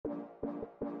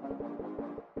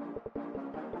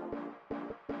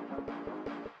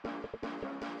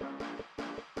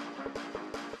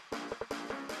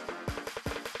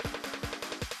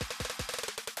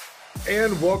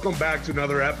And welcome back to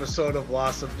another episode of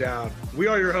Loss of Down. We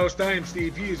are your host. I am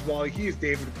Steve. He is Wally. He is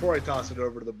David. Before I toss it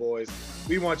over to the boys,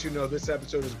 we want you to know this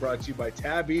episode is brought to you by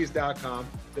Tabeze.com,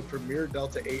 the premier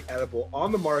Delta 8 edible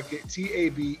on the market,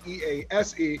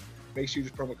 Tabease. Make sure you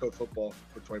use promo code football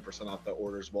for 20% off that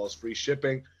order as well as free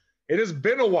shipping. It has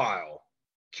been a while.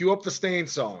 Cue up the Stain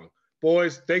song.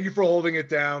 Boys, thank you for holding it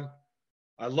down.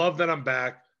 I love that I'm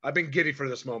back. I've been giddy for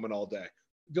this moment all day.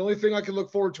 The only thing I can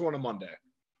look forward to on a Monday.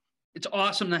 It's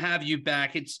awesome to have you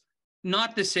back. It's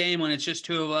not the same when it's just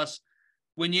two of us.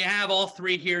 When you have all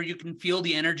three here, you can feel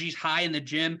the energies high in the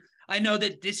gym. I know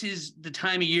that this is the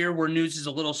time of year where news is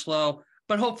a little slow,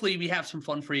 but hopefully we have some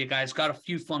fun for you guys. Got a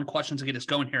few fun questions to get us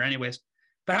going here anyways.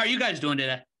 But how are you guys doing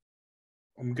today?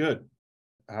 I'm good.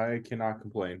 I cannot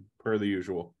complain, per the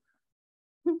usual.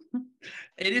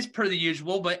 It is per the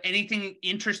usual, but anything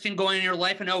interesting going in your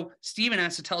life? I know Steven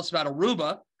has to tell us about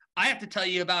Aruba. I have to tell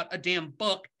you about a damn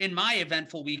book in my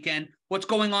eventful weekend. What's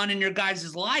going on in your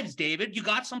guys' lives, David? You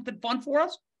got something fun for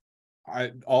us?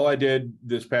 All I did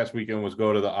this past weekend was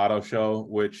go to the auto show,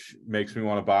 which makes me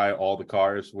want to buy all the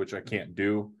cars, which I can't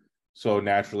do. So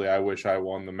naturally, I wish I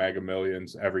won the Mega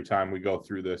Millions every time we go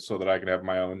through this so that I can have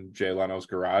my own Jay Leno's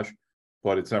garage,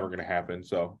 but it's never going to happen.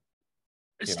 So,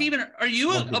 Steven, are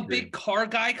you a big car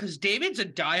guy? Because David's a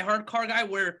diehard car guy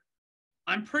where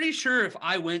I'm pretty sure if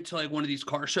I went to like one of these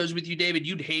car shows with you, David,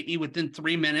 you'd hate me within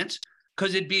 3 minutes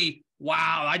because it'd be,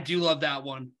 wow, I do love that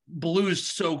one. Blue's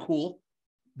so cool.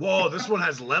 Whoa, this one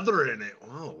has leather in it.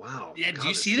 Oh, wow. Yeah, do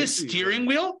you see the steering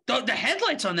wheel? The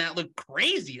headlights on that look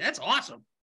crazy. That's awesome.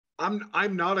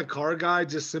 I'm not a car guy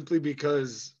just simply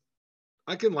because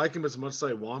I can like him as much as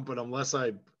I want, but unless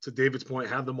I, to David's point,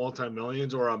 have the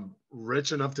multi-millions or I'm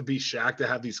rich enough to be Shaq to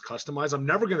have these customized, I'm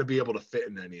never going to be able to fit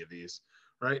in any of these.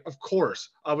 Right. Of course,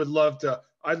 I would love to.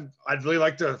 I'd really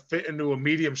like to fit into a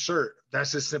medium shirt.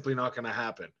 That's just simply not going to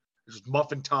happen. There's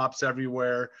muffin tops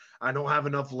everywhere. I don't have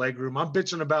enough leg room. I'm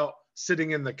bitching about sitting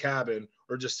in the cabin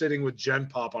or just sitting with Gen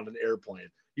Pop on an airplane.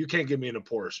 You can't get me in a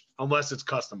Porsche unless it's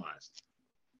customized.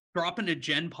 Dropping to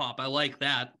Gen Pop. I like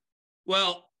that.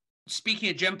 Well, speaking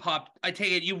of Gen Pop, I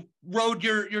take it you rode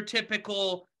your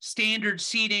typical standard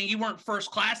seating. You weren't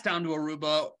first class down to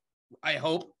Aruba, I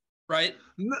hope. Right?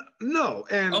 No.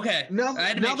 And okay. Now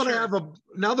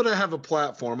that I have a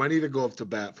platform, I need to go up to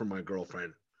bat for my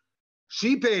girlfriend.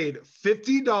 She paid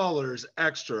 $50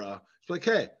 extra. She's like,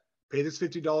 hey, pay this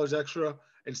 $50 extra.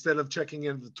 Instead of checking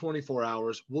in the 24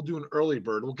 hours, we'll do an early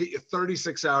bird. We'll get you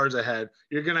 36 hours ahead.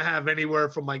 You're going to have anywhere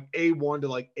from like A1 to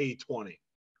like A20,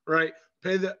 right?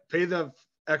 Pay the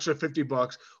extra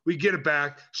 $50. We get it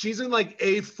back. She's in like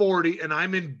A40 and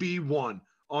I'm in B1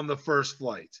 on the first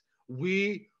flight.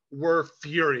 We were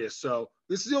furious. So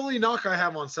this is the only knock I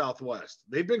have on Southwest.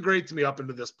 They've been great to me up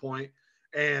until this point,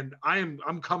 and I'm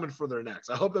coming for their necks.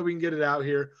 I hope that we can get it out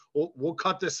here. We'll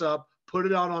cut this up, put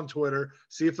it out on Twitter,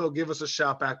 see if they'll give us a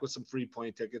shout back with some free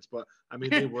plane tickets. But I mean,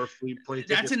 they were free plane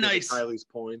tickets. That's a nice Kylie's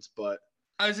points. But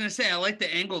I was gonna say I like the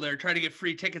angle there. Try to get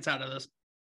free tickets out of this.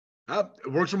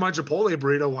 It works for my Chipotle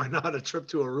burrito. Why not a trip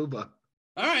to Aruba?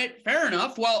 All right, fair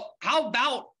enough. Well, how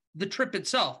about the trip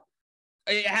itself?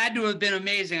 It had to have been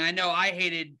amazing. I know I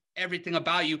hated everything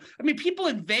about you. I mean, people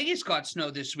in Vegas got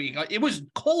snow this week. It was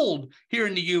cold here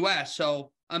in the U.S.,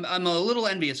 so I'm a little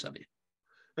envious of you.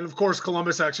 And of course,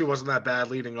 Columbus actually wasn't that bad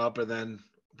leading up, and then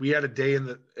we had a day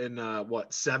in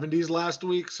 70s last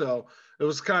week, so it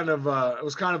was kind of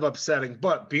upsetting.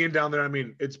 But being down there, I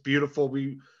mean, it's beautiful.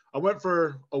 I went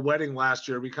for a wedding last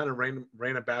year. We kind of ran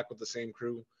it back with the same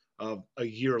crew a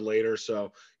year later,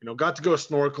 so got to go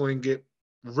snorkeling, get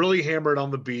really hammered on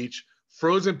the beach,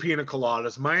 frozen pina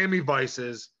coladas, Miami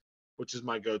Vices, which is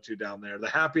my go-to down there.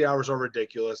 The happy hours are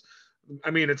ridiculous.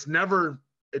 I mean, it's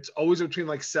always between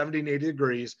like 70 and 80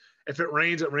 degrees. If it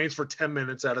rains for 10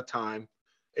 minutes at a time.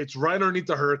 It's right underneath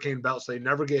the hurricane belt, so they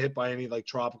never get hit by any like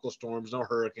tropical storms, no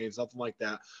hurricanes, nothing like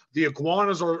that. The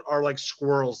iguanas are like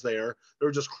squirrels there.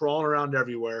 They're just crawling around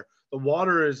everywhere. The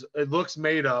water it looks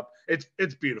made up.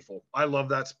 It's beautiful. I love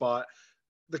that spot.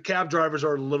 The cab drivers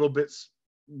are a little bit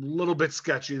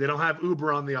sketchy. They don't have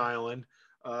Uber on the island.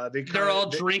 They're all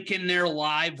drinking their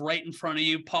live right in front of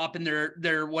you, popping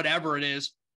their whatever it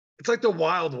is. It's like the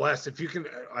Wild West. If you can,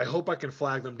 I hope I can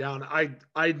flag them down.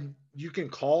 You can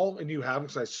call and you have them,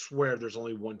 because I swear there's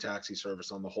only one taxi service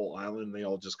on the whole island. They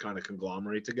all just kind of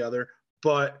conglomerate together.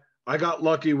 But I got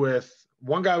lucky with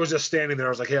one guy was just standing there. I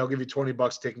was like, hey, I'll give you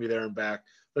 $20, take me there and back.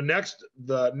 The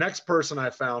next person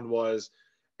I found was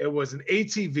an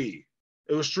ATV.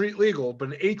 It was street legal, but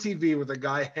an ATV with a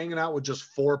guy hanging out with just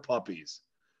 4 puppies.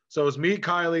 So it was me,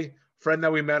 Kylie, friend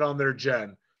that we met on their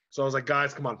Gen. So I was like,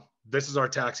 guys, come on. This is our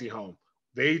taxi home.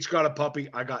 They each got a puppy.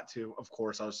 I got two, of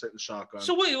course. I was sitting shotgun.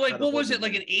 So wait, like, Had a what was whole it?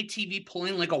 Like thing. an ATV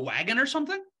pulling like a wagon or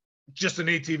something? Just an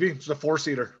ATV. It's a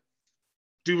 4-seater.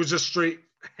 Dude was just straight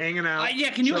hanging out.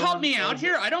 Yeah, can you help chilling. me out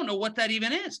here? I don't know what that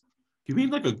even is. You mean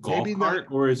like a golf Maybe cart,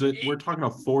 not. or is it? We're talking a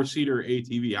 4-seater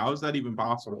ATV. How is that even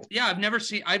possible? Yeah, I've never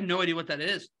seen. I have no idea what that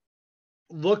is.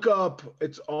 Look up.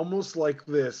 It's almost like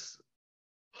this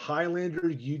Highlander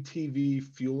UTV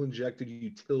fuel injected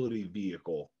utility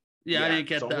vehicle. Yeah, I didn't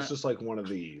get it's almost that. just like one of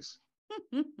these.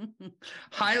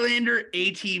 Highlander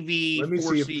ATV. Let me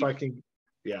see if I can.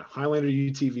 Yeah, Highlander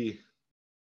UTV.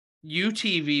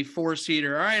 UTV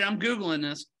 4-seater. All right, I'm googling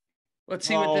this. Let's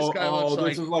see what this guy looks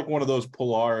like. This is like one of those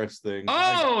Polaris things.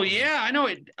 Oh yeah, I know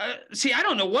it. See, I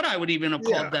don't know what I would even have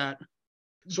called that.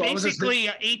 So Basically,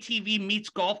 ATV meets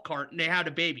golf cart, and they had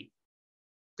a baby.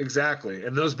 Exactly,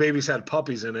 and those babies had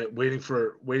puppies in it, waiting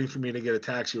for me to get a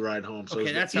taxi ride home. So Okay,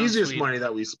 it's that the sounds easiest sweet. money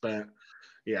that we spent.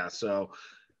 Yeah, so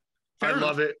Fair I enough.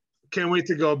 love it. Can't wait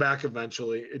to go back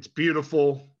eventually. It's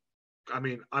beautiful. I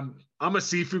mean, I'm a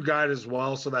seafood guide as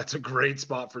well, so that's a great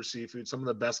spot for seafood. Some of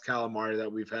the best calamari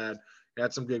that we've had. We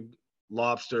had some good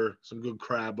lobster, some good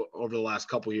crab over the last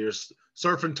couple of years.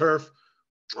 Surf and turf,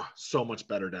 so much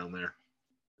better down there.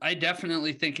 I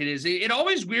definitely think it is. It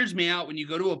always weirds me out when you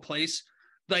go to a place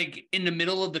like in the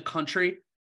middle of the country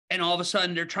and all of a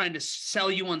sudden they're trying to sell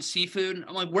you on seafood.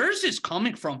 I'm like, where's this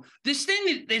coming from? This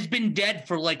thing has been dead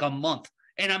for like a month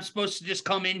and I'm supposed to just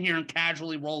come in here and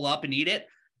casually roll up and eat it.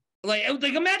 Like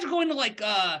imagine going to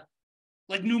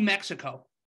like New Mexico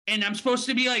and I'm supposed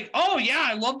to be like, oh yeah,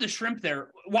 I love the shrimp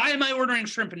there. Why am I ordering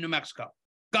shrimp in New Mexico?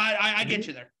 God, I get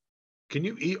you there. Can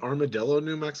you eat armadillo in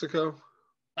New Mexico?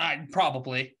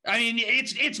 Probably. I mean,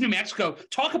 it's New Mexico.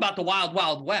 Talk about the wild,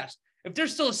 wild west. If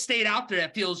there's still a state out there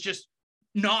that feels just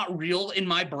not real in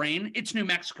my brain, it's New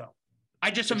Mexico. I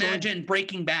just imagine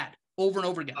Breaking Bad over and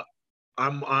over again.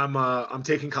 I'm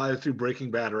taking Kyler through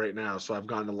Breaking Bad right now, so I've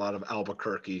gotten a lot of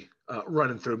Albuquerque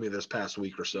running through me this past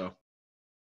week or so.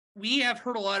 We have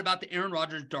heard a lot about the Aaron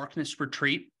Rodgers Darkness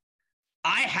Retreat.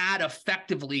 I had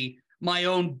effectively my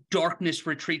own darkness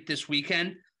retreat this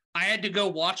weekend. I had to go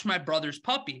watch my brother's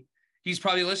puppy. He's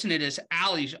probably listening to this.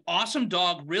 Allie's awesome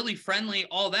dog, really friendly,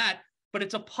 all that, but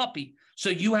it's a puppy. So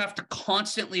you have to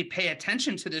constantly pay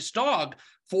attention to this dog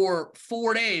for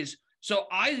 4 days. So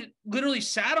I literally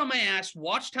sat on my ass,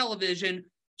 watched television,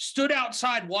 stood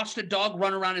outside, watched a dog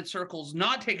run around in circles,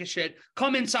 not take a shit,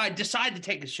 come inside, decide to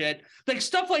take a shit, like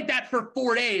stuff like that for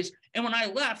 4 days. And when I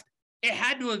left, it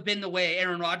had to have been the way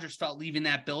Aaron Rodgers felt leaving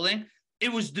that building.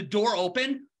 It was the door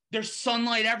open. There's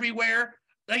sunlight everywhere.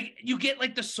 Like you get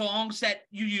like the songs that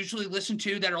you usually listen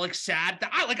to that are like sad.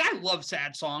 I love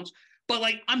sad songs, but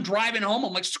like I'm driving home.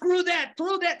 I'm like, screw that,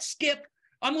 throw that skip.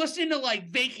 I'm listening to like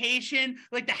Vacation,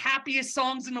 like the happiest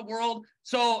songs in the world.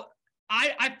 So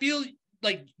I feel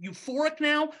like euphoric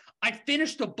now. I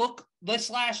finished a book this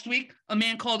last week, A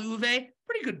Man Called Uwe,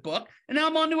 pretty good book. And now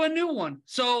I'm on to a new one.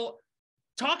 So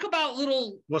talk about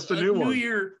little. What's the new one? New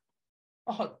Year.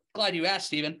 Oh, glad you asked,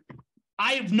 Steven.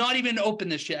 I have not even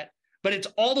opened this yet, but it's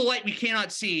All the Light We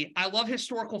Cannot See. I love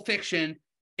historical fiction,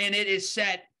 and it is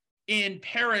set in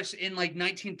Paris in like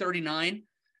 1939.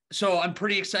 So I'm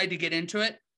pretty excited to get into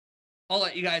it. I'll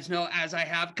let you guys know as I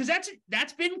have, because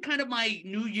that's been kind of my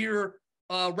New Year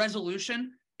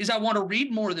resolution is I want to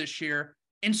read more this year.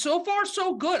 And so far,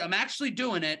 so good. I'm actually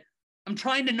doing it. I'm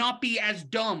trying to not be as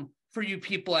dumb for you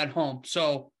people at home.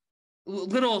 So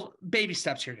little baby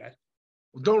steps here, guys.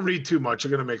 Don't read too much. You're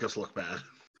going to make us look bad.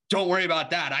 Don't worry about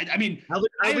that. I mean,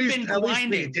 at least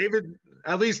me, David.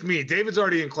 At least me. David's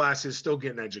already in classes, still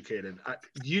getting educated.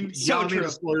 Y'all need to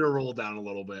slow your roll down a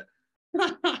little bit.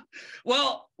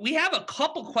 Well, we have a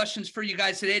couple questions for you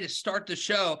guys today to start the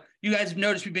show. You guys have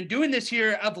noticed we've been doing this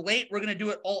here of late. We're going to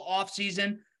do it all off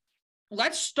season.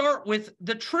 Let's start with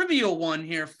the trivial one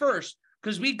here first,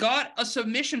 because we got a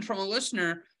submission from a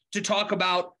listener to talk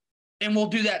about, and we'll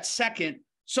do that second.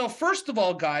 So first of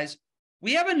all, guys,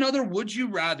 we have another Would You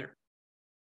Rather.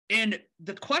 And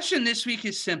the question this week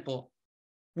is simple.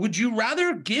 Would you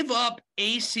rather give up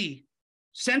AC,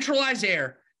 centralized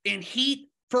air, and heat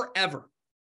forever,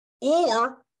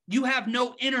 or you have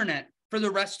no internet for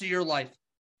the rest of your life?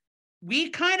 We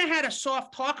kind of had a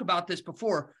soft talk about this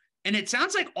before, and it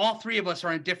sounds like all three of us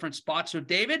are in different spots. So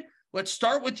David, let's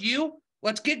start with you.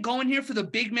 Let's get going here for the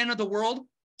big men of the world.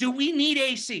 Do we need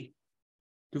AC?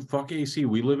 Dude, fuck AC.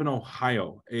 We live in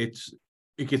Ohio. It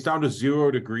gets down to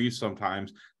 0 degrees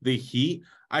sometimes. The heat,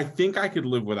 I think I could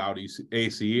live without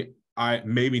AC.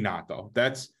 Maybe not though.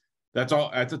 That's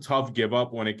a tough give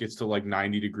up when it gets to like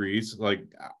 90 degrees. Like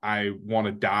I want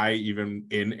to die even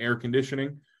in air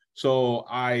conditioning. So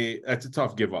that's a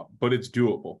tough give up, but it's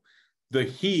doable. The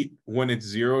heat, when it's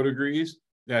 0 degrees,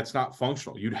 that's not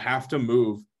functional. You'd have to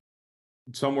move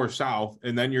somewhere south,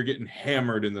 and then you're getting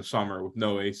hammered in the summer with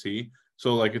no AC.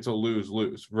 So like it's a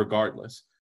lose-lose regardless.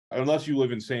 Unless you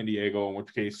live in San Diego, in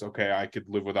which case, okay, I could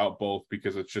live without both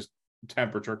because it's just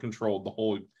temperature controlled the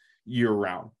whole year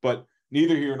round. But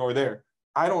neither here nor there.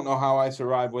 I don't know how I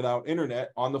survive without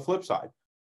internet on the flip side.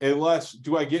 Unless,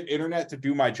 do I get internet to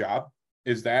do my job?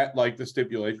 Is that like the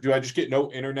stipulation? Do I just get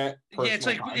no internet? Yeah,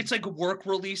 it's like work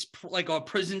release, like a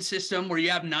prison system where you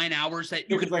have 9 hours that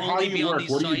you can like, only be on these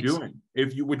sites. What are you doing?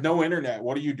 If you with no internet,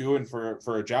 what are you doing for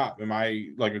a job? Am I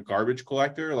like a garbage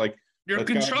collector? Like you're a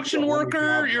construction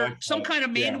worker, you're some kind of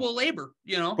manual labor,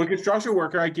 you know? But construction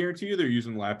worker, I guarantee you they're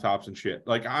using laptops and shit.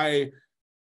 Like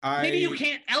maybe you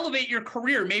can't elevate your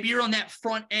career. Maybe you're on that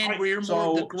front end where you're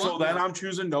more of the grunt. So then I'm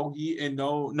choosing no heat and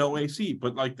no AC.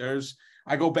 But like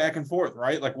I go back and forth,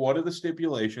 right? Like what are the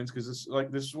stipulations? Because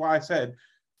this is why I said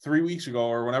 3 weeks ago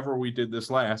or whenever we did this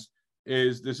last,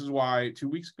 this is why 2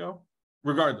 weeks ago?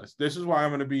 Regardless, this is why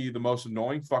I'm going to be the most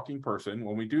annoying fucking person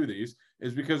when we do these,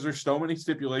 is because there's so many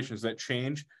stipulations that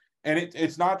change. And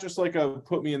it's not just like a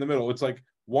put me in the middle. It's like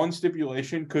one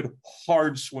stipulation could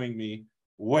hard swing me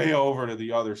way over to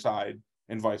the other side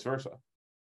and vice versa.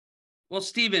 Well,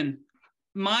 Steven,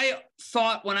 my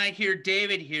thought when I hear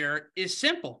David here is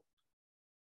simple.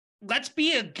 Let's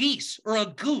be a geese or a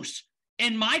goose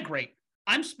and migrate.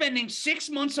 I'm spending 6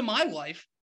 months of my life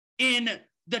in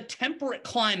the temperate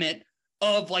climate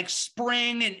of like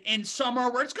spring and summer,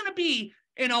 where it's going to be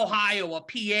in Ohio, a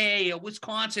PA, a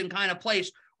Wisconsin kind of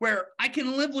place where I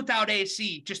can live without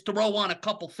AC, just throw on a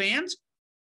couple fans,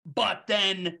 but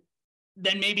then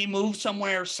maybe move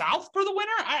somewhere south for the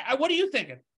winter. What are you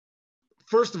thinking?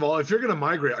 First of all, if you're going to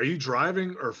migrate, are you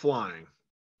driving or flying?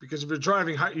 Because if you're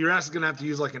driving, you're actually going to have to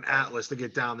use like an Atlas to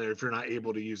get down there if you're not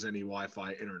able to use any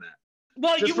Wi-Fi internet.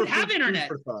 Well, you would have internet.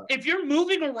 If you're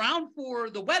moving around for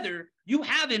the weather, you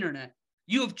have internet.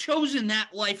 You have chosen that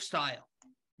lifestyle.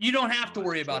 You don't have to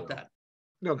worry about that.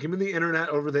 No, give me the internet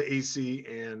over the AC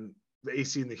and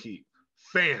the heat.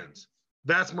 Fans.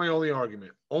 That's my only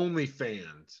argument. Only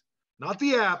fans. Not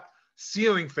the app,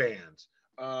 ceiling fans.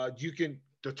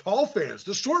 The tall fans,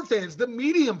 the short fans, the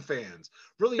medium fans.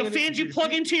 Really, the fans you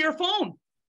plug into your phone.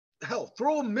 Hell,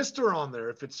 throw a mister on there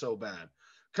if it's so bad.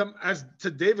 As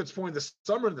to David's point, the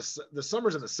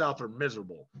summers in the South are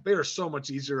miserable. They are so much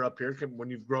easier up here when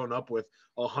you've grown up with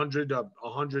 100,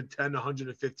 110,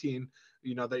 115,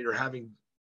 that you're having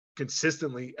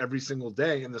consistently every single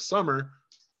day in the summer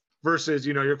versus,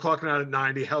 you're clocking out at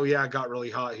 90. Hell yeah, it got really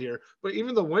hot here. But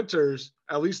even the winters,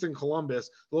 at least in Columbus,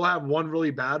 they'll have one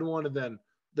really bad one, and then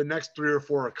the next 3 or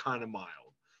 4 are kind of mild.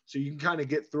 So you can kind of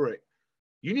get through it.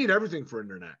 You need everything for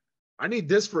internet. I need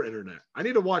this for internet. I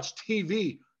need to watch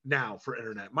TV now for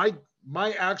internet.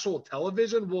 My actual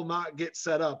television will not get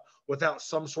set up without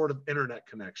some sort of internet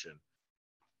connection.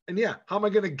 And yeah, how am I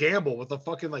going to gamble with a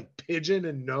fucking like pigeon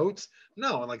and notes?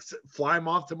 No, and like fly them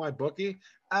off to my bookie?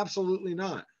 Absolutely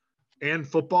not. And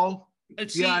football?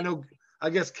 Yeah, I know. I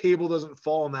guess cable doesn't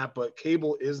fall on that, but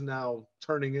cable is now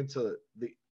turning into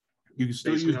you can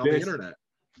still use Dish. The internet.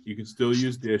 You can still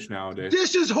use Dish nowadays.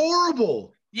 Dish is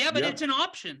horrible. Yeah, but it's an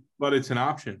option. But it's an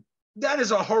option. That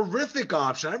is a horrific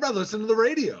option. I'd rather listen to the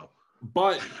radio.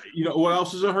 But what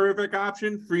else is a horrific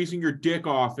option? Freezing your dick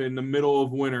off in the middle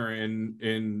of winter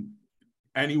in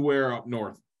anywhere up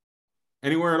north.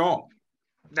 Anywhere at all.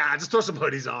 Nah, just throw some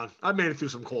hoodies on. I've made it through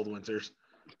some cold winters.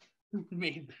 I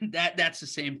mean, that's the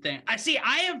same thing.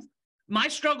 My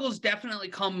struggles definitely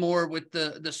come more with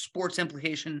the sports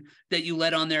implication that you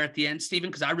led on there at the end, Steven,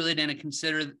 because I really didn't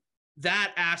consider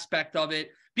that aspect of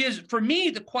it. Because for me,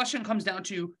 the question comes down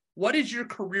to, what is your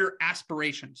career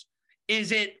aspirations?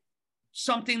 Is it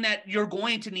something that you're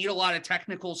going to need a lot of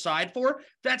technical side for? If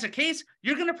that's the case,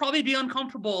 you're going to probably be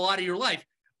uncomfortable a lot of your life.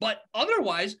 But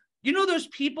otherwise, those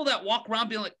people that walk around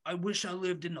being like, I wish I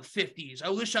lived in the 50s. I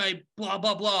wish I blah,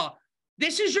 blah, blah.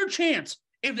 This is your chance.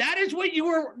 If that is what you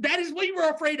were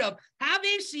afraid of, have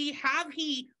AC, have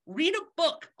heat, read a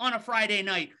book on a Friday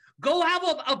night. Go have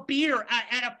a beer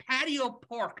at a patio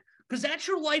park, because that's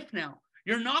your life now.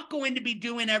 You're not going to be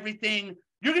doing everything.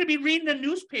 You're going to be reading a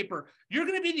newspaper. You're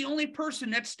going to be the only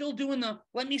person that's still doing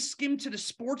let me skim to the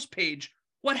sports page.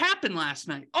 What happened last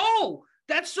night? Oh,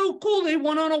 that's so cool. They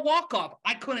won on a walk-off.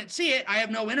 I couldn't see it. I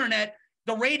have no internet.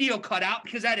 The radio cut out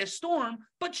because that is storm.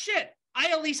 But shit,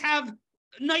 I at least have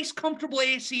nice, comfortable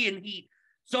AC and heat.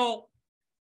 So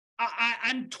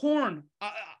I'm torn.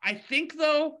 I think,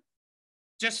 though,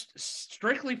 just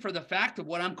strictly for the fact of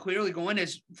what I'm clearly going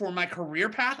is for my career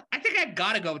path, I think I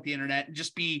got to go with the internet and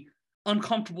just be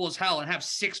uncomfortable as hell and have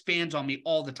 6 fans on me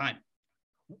all the time.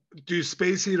 Do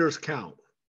space heaters count?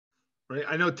 Right.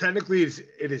 I know technically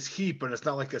it is heat, but it's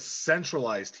not like a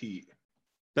centralized heat.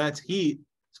 That's heat.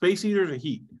 Space heaters are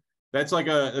heat. It's like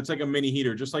a mini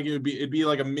heater, just like it'd be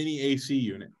like a mini AC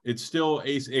unit. It's still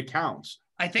AC. It counts.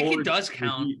 I think it does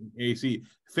count. AC.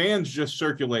 Fans just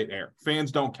circulate air.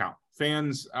 Fans don't count.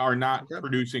 Fans are not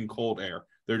producing cold air.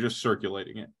 They're just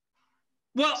circulating it.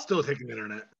 Well, still taking the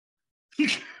internet.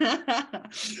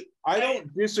 I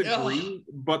don't disagree,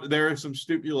 but there are some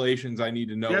stipulations I need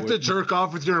to know. You have to jerk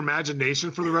off with your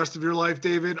imagination for the rest of your life,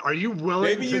 David. Are you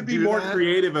willing? Maybe you'd be more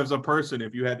creative as a person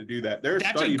if you had to do that.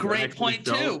 That's a great point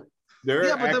too.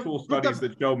 There are actual studies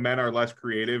that show men are less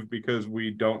creative because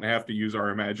we don't have to use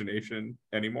our imagination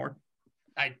anymore.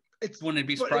 I wouldn't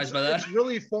be surprised by that. It's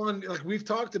really fun. Like we've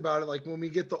talked about it, like when we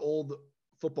get the old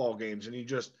football games and you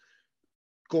just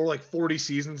go like 40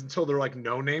 seasons until they're like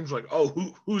no names, like,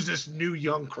 oh, who's this new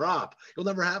young crop? You'll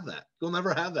never have that. You'll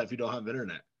never have that if you don't have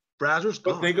internet. Brazzers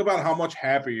gone. But think about how much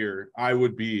happier I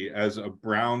would be as a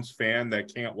Browns fan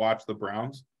that can't watch the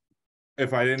Browns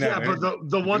if I didn't have internet. But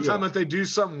the one time that they do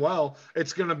something well,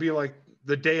 it's going to be like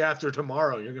the day after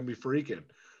tomorrow. You're going to be freaking.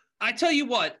 I tell you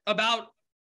what,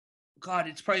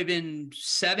 it's probably been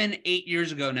 7-8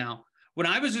 years ago now. When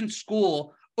I was in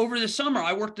school over the summer,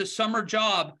 I worked a summer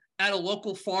job at a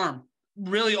local farm,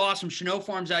 really awesome. Chanot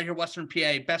Farms out here, Western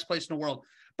PA, best place in the world.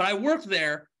 But I worked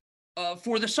there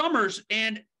for the summers,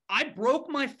 and I broke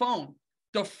my phone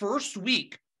the first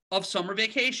week of summer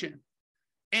vacation.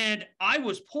 And I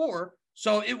was poor,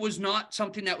 so it was not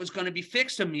something that was going to be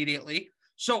fixed immediately.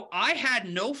 So I had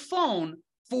no phone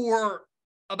for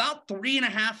about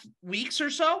 3.5 weeks or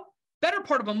so, better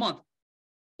part of a month.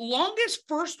 Longest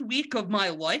first week of my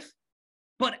life.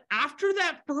 But after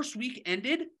that first week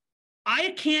ended,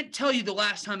 I can't tell you the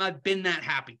last time I've been that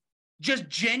happy, just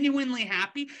genuinely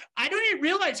happy. I don't even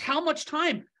realize how much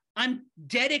time I'm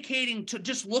dedicating to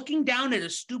just looking down at a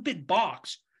stupid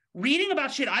box, reading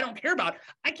about shit I don't care about.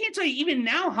 I can't tell you even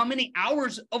now how many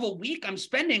hours of a week I'm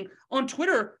spending on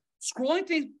Twitter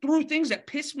scrolling through things that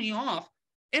piss me off.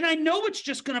 And I know it's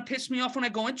just going to piss me off when I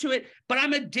go into it, but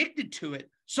I'm addicted to it.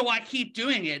 So I keep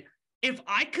doing it. If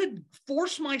I could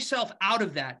force myself out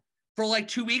of that for like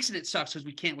 2 weeks, and it sucks because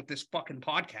we can't with this fucking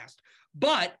podcast.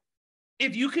 But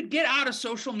if you could get out of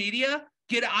social media,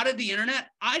 get out of the internet,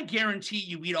 I guarantee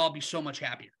you we'd all be so much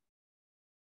happier.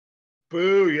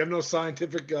 Boo, you have no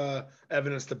scientific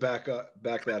evidence to back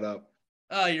that up.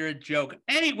 Oh, you're a joke.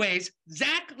 Anyways,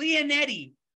 Zach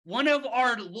Leonetti, one of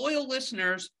our loyal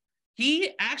listeners,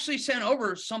 he actually sent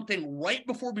over something right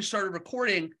before we started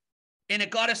recording, and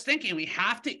it got us thinking. We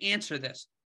have to answer this.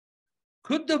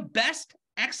 Could the best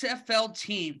XFL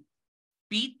team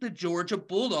beat the Georgia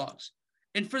Bulldogs?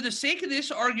 And for the sake of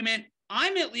this argument,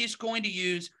 I'm at least going to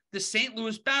use the St.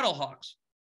 Louis Battlehawks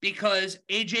because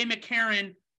A.J.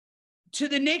 McCarron, to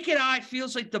the naked eye,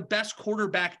 feels like the best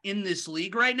quarterback in this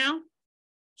league right now.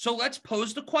 So let's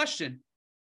pose the question.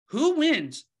 Who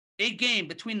wins a game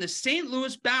between the St.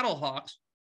 Louis Battlehawks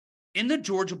and the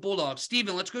Georgia Bulldogs?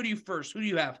 Steven, let's go to you first. Who do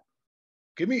you have?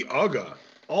 Give me UGA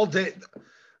all day.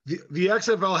 The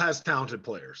XFL has talented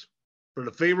players. But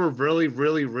if they were really,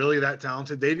 really, really that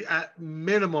talented, they'd at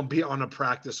minimum be on a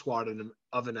practice squad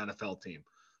of an NFL team.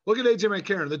 Look at A.J.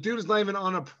 McCarron. The dude is not even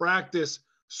on a practice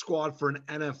squad for an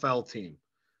NFL team.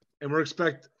 And we're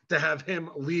expect to have him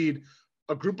lead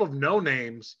a group of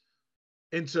no-names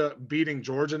into beating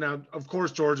Georgia. Now, of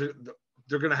course, Georgia,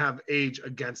 they're going to have age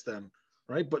against them,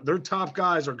 right? But their top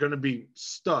guys are going to be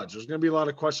studs. There's going to be a lot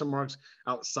of question marks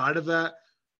outside of that.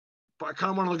 But I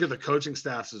kind of want to look at the coaching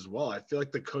staffs as well. I feel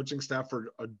like the coaching staff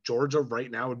for Georgia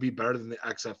right now would be better than the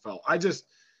XFL.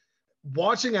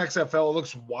 Watching XFL, it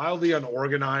looks wildly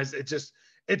unorganized.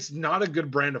 It's not a good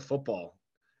brand of football.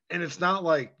 And it's not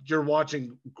like you're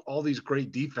watching all these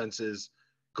great defenses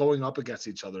going up against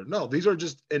each other. No, these are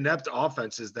just inept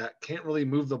offenses that can't really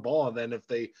move the ball. And then if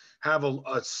they have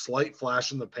a slight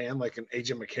flash in the pan, like an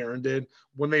A.J. McCarron did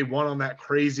when they won on that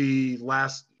crazy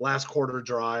last quarter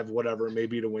drive, whatever it may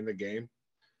be to win the game,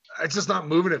 it's just not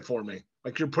moving it for me.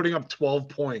 Like you're putting up 12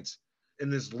 points in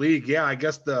this league. Yeah, I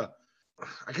guess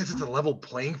it's a level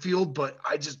playing field, but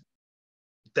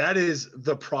that is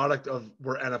the product of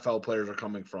where NFL players are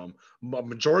coming from. A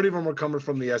majority of them are coming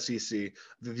from the SEC.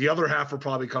 The other half are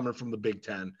probably coming from the Big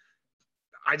Ten.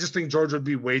 I just think Georgia would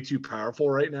be way too powerful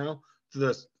right now.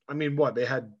 They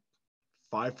had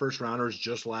 5 first-rounders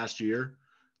just last year.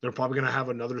 They're probably going to have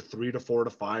another 3 to 4 to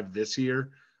 5 this year.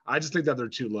 I just think that they're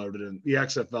too loaded, and the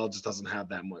XFL just doesn't have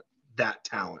that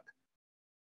talent.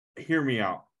 Hear me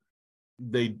out.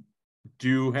 They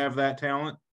do have that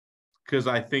talent because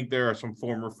I think there are some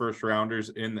former first rounders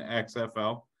in the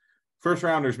XFL. First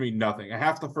rounders mean nothing.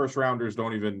 Half the first rounders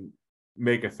don't even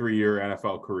make a 3-year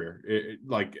NFL career.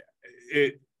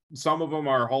 Some of them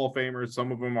are Hall of Famers.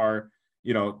 Some of them are,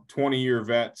 20-year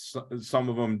vets. Some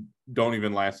of them don't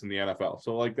even last in the NFL.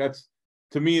 So like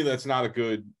to me, that's not a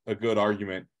good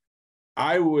argument.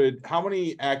 How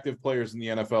many active players in the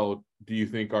NFL do you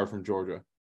think are from Georgia?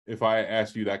 If I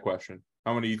asked you that question,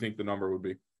 how many do you think the number would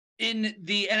be? In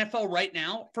the NFL right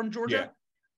now from Georgia? Yeah.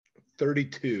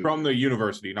 32. From the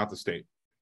university, not the state.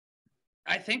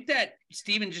 I think that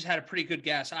Steven just had a pretty good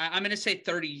guess. I'm going to say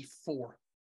 34.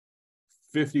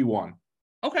 51.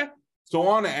 Okay. So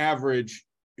on average,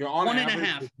 on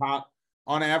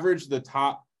average, the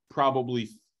top probably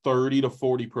 30 to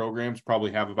 40 programs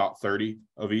probably have about 30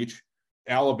 of each.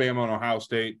 Alabama and Ohio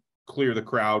State clear the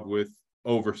crowd with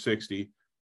over 60,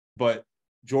 but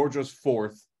Georgia's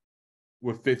fourth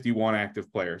with 51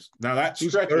 active players. Now that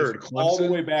stretches all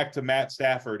the way back to Matt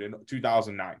Stafford in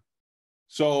 2009.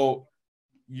 So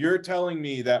you're telling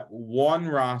me that one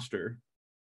roster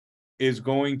is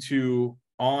going to,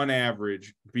 on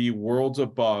average, be worlds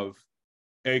above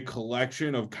a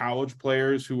collection of college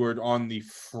players who are on the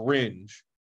fringe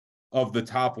of the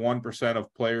top 1%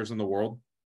 of players in the world?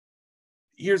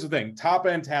 Here's the thing.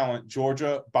 Top-end talent,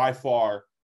 Georgia, by far,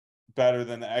 better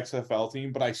than the XFL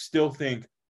team, but I still think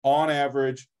on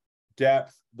average,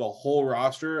 depth, the whole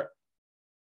roster,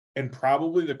 and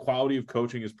probably the quality of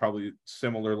coaching is probably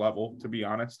similar level, to be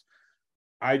honest.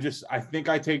 I think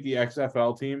I take the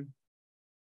XFL team.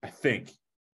 I think.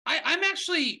 I'm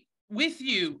actually with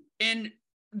you, and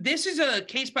this is a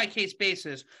case-by-case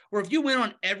basis, where if you win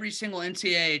on every single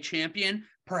NCAA champion,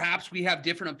 perhaps we have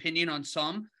different opinion on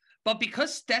some, but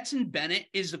because Stetson Bennett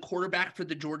is the quarterback for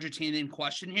the Georgia team in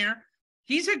question here,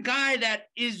 he's a guy that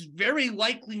is very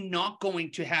likely not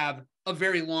going to have a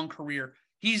very long career.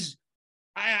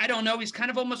 I don't know, he's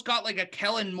kind of almost got like a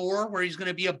Kellen Moore where he's going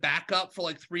to be a backup for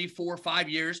like 3, 4, 5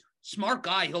 years. Smart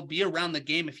guy. He'll be around the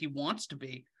game if he wants to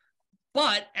be.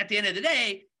 But at the end of the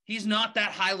day, he's not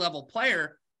that high-level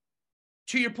player.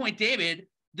 To your point, David,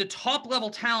 the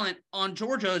top-level talent on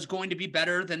Georgia is going to be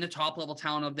better than the top-level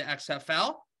talent of the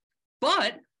XFL.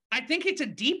 But I think it's a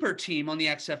deeper team on the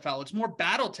XFL. It's more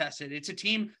battle-tested. It's a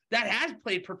team that has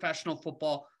played professional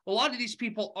football. A lot of these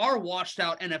people are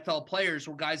washed-out NFL players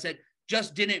or guys that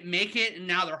just didn't make it, and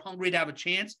now they're hungry to have a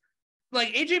chance.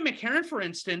 Like A.J. McCarron, for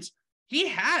instance, he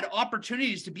had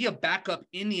opportunities to be a backup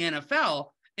in the NFL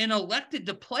and elected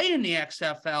to play in the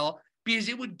XFL because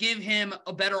it would give him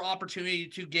a better opportunity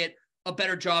to get a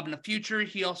better job in the future.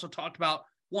 He also talked about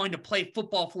wanting to play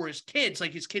football for his kids,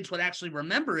 like his kids would actually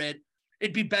remember it.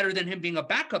 It'd be better than him being a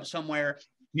backup somewhere.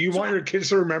 You want your kids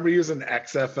to remember you as an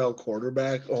XFL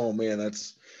quarterback? Oh man,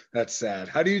 that's sad.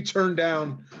 How do you turn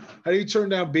down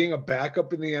being a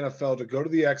backup in the NFL to go to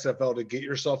the XFL to get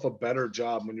yourself a better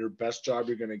job when your best job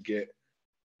you're going to get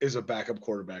is a backup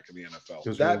quarterback in the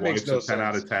NFL? That makes no sense. 10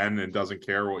 out of 10 and doesn't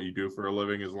care what you do for a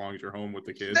living as long as you're home with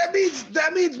the kids.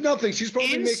 That means nothing. She's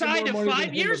probably inside making more of money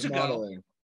 5 years ago. Modeling.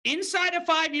 Inside of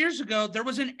 5 years ago, there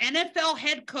was an NFL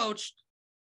head coach.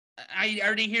 I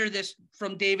already hear this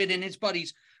from David and his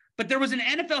buddies, but there was an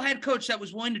NFL head coach that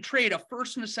was willing to trade a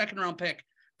first and a second round pick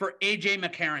for A.J.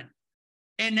 McCarron.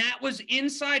 And that was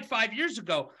inside 5 years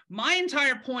ago. My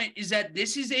entire point is that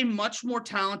this is a much more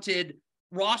talented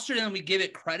roster than we give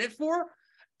it credit for.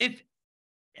 If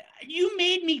you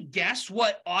made me guess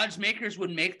what odds makers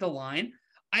would make the line,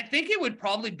 I think it would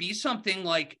probably be something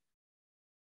like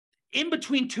in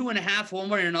between 2.5 one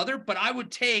way or another, but I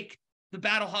would take the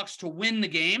Battlehawks to win the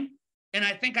game. And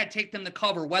I think I'd take them to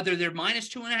cover, whether they're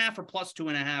 -2.5 or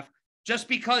 +2.5, just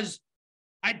because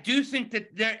I do think that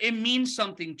it means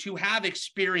something to have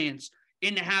experience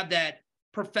and to have that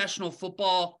professional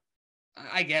football,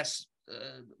 I guess,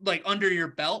 like under your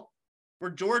belt.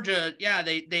 Where Georgia, yeah,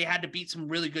 they had to beat some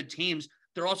really good teams.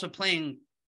 They're also playing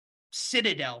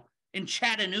Citadel in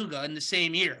Chattanooga in the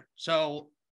same year. So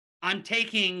I'm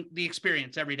taking the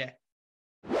experience every day.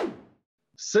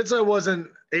 Since I wasn't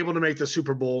able to make the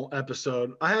Super Bowl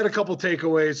episode, I had a couple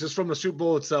takeaways just from the Super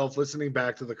Bowl itself, listening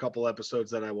back to the couple episodes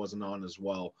that I wasn't on as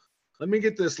well. Let me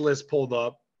get this list pulled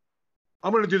up.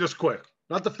 I'm going to do this quick.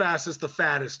 Not the fastest, the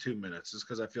fattest 2 minutes, just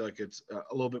because I feel like it's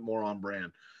a little bit more on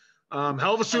brand.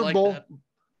 Hell of a Super Bowl. That.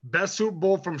 Best Super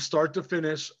Bowl from start to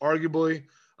finish, arguably.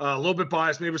 A little bit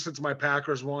biased, maybe since my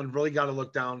Packers won. Really got to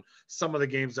look down some of the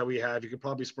games that we have. You could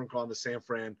probably sprinkle on the San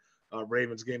Fran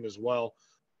Ravens game as well.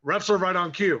 Refs are right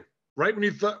on cue. Right when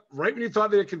you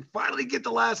thought they can finally get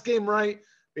the last game right,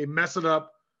 they mess it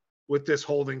up with this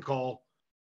holding call.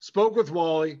 Spoke with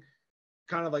Wally.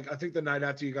 kind of like, I think the night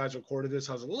after you guys recorded this,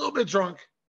 I was a little bit drunk.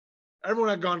 Everyone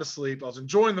had gone to sleep. I was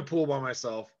enjoying the pool by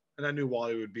myself, and I knew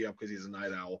Wally would be up because he's a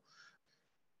night owl.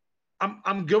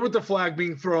 I'm good with the flag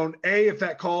being thrown. If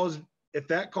that call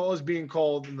is being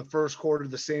called in the first quarter,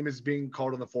 the same as being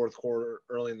called in the fourth quarter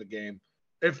early in the game.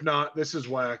 If not, this is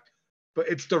whack. But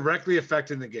it's directly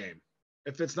affecting the game.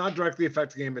 If it's not directly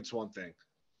affecting the game, it's one thing.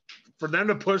 For them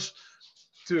to push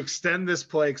to extend this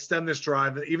play, extend this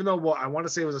drive, even though I want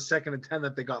to say it was a 2nd and 10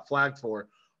 that they got flagged for,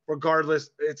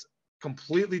 regardless, it's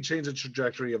completely changed the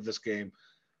trajectory of this game.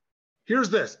 Here's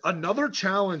this, another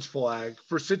challenge flag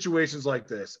for situations like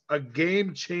this, a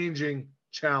game-changing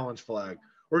challenge flag,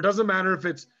 where it doesn't matter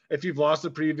if you've lost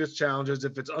the previous challenges,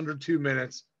 if it's under 2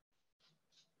 minutes,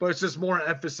 but it's just more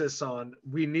emphasis on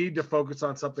we need to focus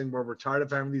on something where we're tired of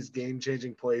having these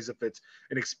game-changing plays. If it's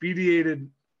an expedited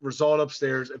result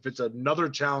upstairs, if it's another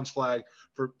challenge flag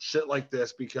for shit like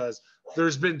this, because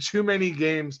there's been too many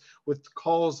games with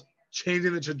calls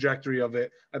changing the trajectory of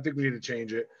it. I think we need to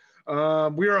change it.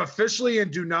 We are officially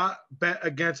in do not bet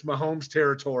against Mahomes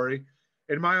territory.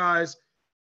 In my eyes,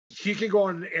 he can go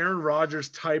on an Aaron Rodgers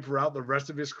type route the rest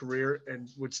of his career and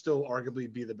would still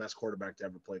arguably be the best quarterback to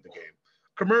ever play the game.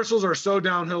 Commercials are so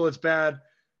downhill, it's bad.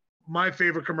 My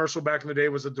favorite commercial back in the day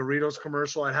was a Doritos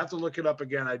commercial. I'd have to look it up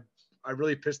again. I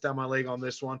really pissed down my leg on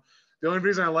this one. The only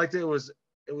reason I liked it was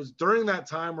during that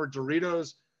time where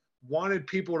Doritos wanted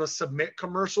people to submit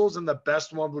commercials, and the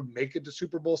best one would make it to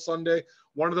Super Bowl Sunday.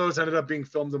 One of those ended up being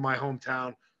filmed in my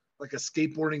hometown, like a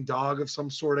skateboarding dog of some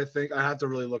sort, I think. I have to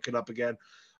really look it up again.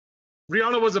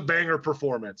 Rihanna was a banger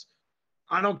performance.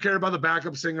 I don't care about the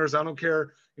backup singers. I don't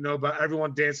care, about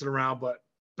everyone dancing around, but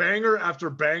banger after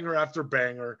banger after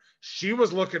banger. She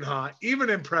was looking hot, even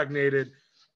impregnated.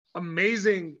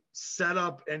 Amazing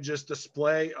setup and just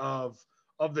display of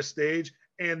the stage.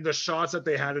 And the shots that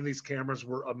they had in these cameras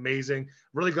were amazing.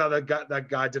 Really glad that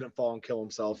guy didn't fall and kill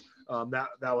himself. That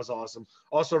was awesome.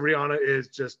 Also, Rihanna is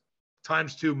just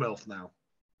 ×2 MILF now.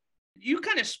 You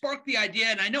kind of sparked the idea,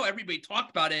 and I know everybody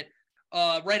talked about it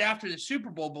right after the Super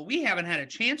Bowl, but we haven't had a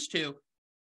chance to.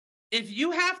 If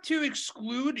you have to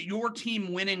exclude your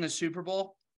team winning a Super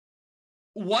Bowl,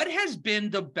 what has been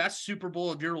the best Super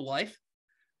Bowl of your life?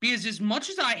 Because as much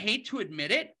as I hate to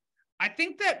admit it, I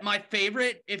think that my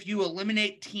favorite, if you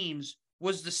eliminate teams,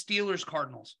 was the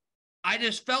Steelers-Cardinals. I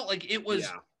just felt like it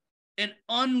was an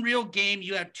unreal game.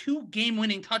 You have 2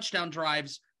 game-winning touchdown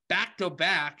drives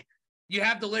back-to-back. You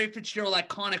have the Larry Fitzgerald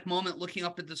iconic moment looking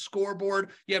up at the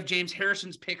scoreboard. You have James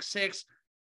Harrison's pick 6.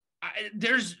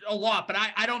 There's a lot, but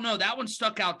I don't know. That one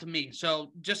stuck out to me.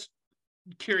 So just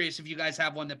curious if you guys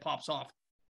have one that pops off.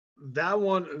 That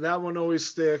one always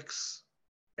sticks.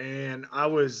 And I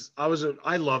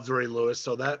loved Ray Lewis.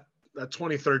 So that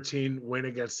 2013 win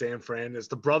against San Fran is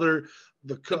the brothers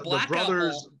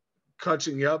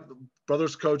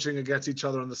coaching against each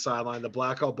other on the sideline, the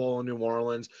Blackout Bowl in New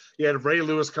Orleans. You had Ray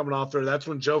Lewis coming off there. That's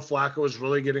when Joe Flacco was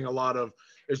really getting a lot of,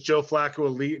 is Joe Flacco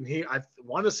elite? And I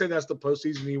want to say that's the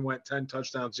postseason. He went 10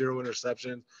 touchdowns, 0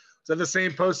 interceptions. Is that the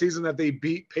same postseason that they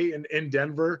beat Peyton in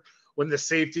Denver when the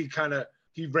safety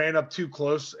he ran up too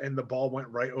close and the ball went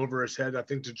right over his head, I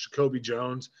think, to Jacoby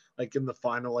Jones, like in the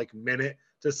final minute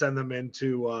to send them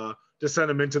into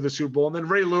the Super Bowl. And then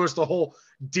Ray Lewis, the whole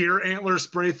deer antler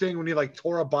spray thing when he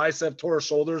tore a bicep, tore a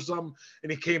shoulder or something,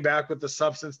 and he came back with the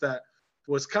substance that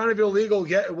was kind of illegal,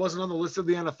 yet it wasn't on the list of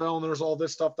the NFL, and there was all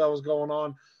this stuff that was going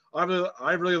on.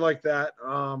 I really like that.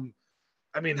 How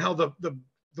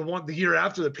the year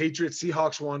after the Patriots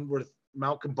Seahawks one with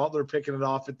Malcolm Butler picking it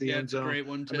off at the end zone. Great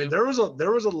one too. There was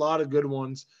a lot of good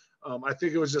ones. I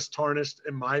think it was just tarnished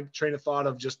in my train of thought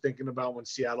of just thinking about when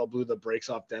Seattle blew the brakes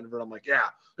off Denver. I'm like, yeah,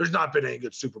 there's not been any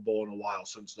good Super Bowl in a while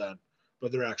since then,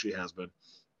 but there actually has been.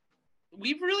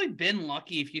 We've really been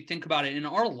lucky if you think about it in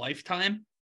our lifetime.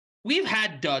 We've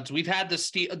had duds. We've had the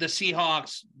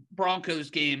Seahawks Broncos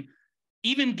game,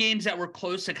 even games that were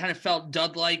close that kind of felt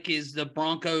dud-like is the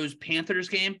Broncos Panthers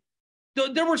game.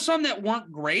 There were some that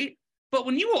weren't great. But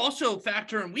when you also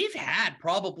factor in, we've had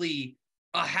probably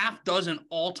a half dozen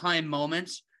all-time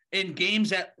moments in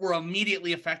games that were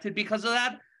immediately affected because of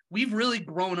that. We've really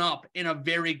grown up in a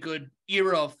very good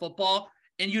era of football,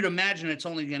 and you'd imagine it's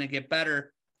only going to get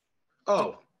better.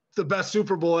 Oh, the best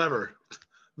Super Bowl ever.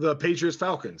 The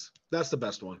Patriots-Falcons. That's the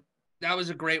best one. That was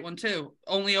a great one, too.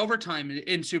 Only overtime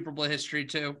in Super Bowl history,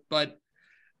 too. But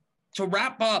to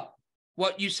wrap up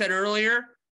what you said earlier,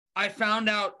 I found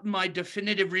out my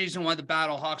definitive reason why the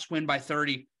Battlehawks win by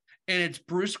 30, and it's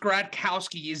Bruce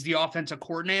Gradkowski is the offensive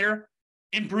coordinator.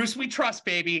 And Bruce, we trust,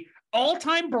 baby.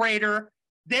 All-time Braider.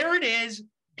 There it is.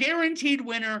 guaranteed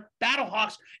winner,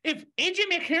 Battlehawks. If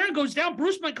AJ McCarron goes down,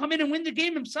 Bruce might come in and win the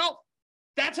game himself.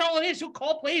 That's all it is. He'll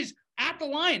call plays at the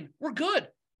line. We're good.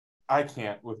 I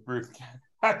can't with Bruce.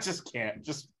 I just can't.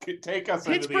 Just take us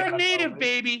into the Pittsburgh NFL, native, man.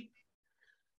 baby.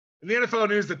 In the NFL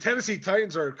news, the Tennessee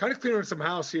Titans are kind of clearing some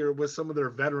house here with some of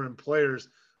their veteran players.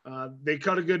 They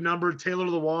cut a good number. Taylor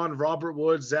Lewan, Robert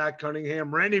Woods, Zach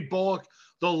Cunningham, Randy Bullock,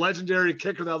 the legendary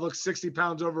kicker that looks 60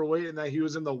 pounds overweight and that he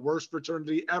was in the worst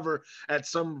fraternity ever at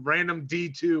some random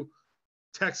D2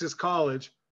 Texas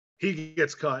college. He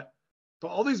gets cut. But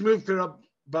all these moves cleared up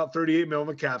about $38 million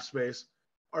in cap space.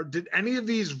 Did any of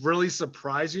these really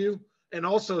surprise you? And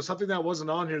also something that wasn't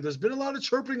on here, there's been a lot of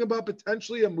chirping about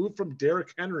potentially a move from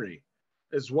Derrick Henry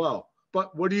as well.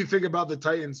 But what do you think about the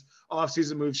Titans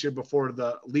offseason moves here before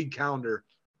the league calendar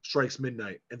strikes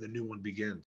midnight and the new one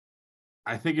begins?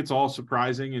 I think it's all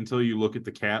surprising until you look at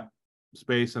the cap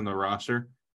space and the roster.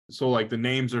 So like the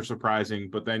names are surprising,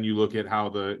 but then you look at how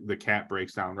the cap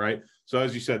breaks down, right? So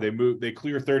as you said, they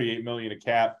clear 38 million of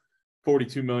cap,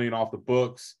 42 million off the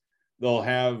books. They'll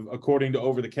have, according to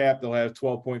Over the Cap, they'll have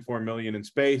 12.4 million in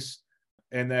space.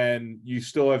 And then you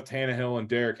still have Tannehill and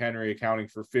Derrick Henry accounting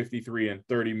for 53 and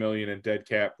 30 million in dead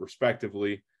cap,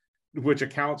 respectively, which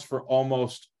accounts for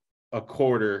almost a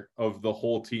quarter of the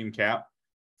whole team cap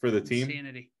for the team.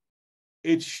 Insanity.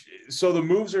 So the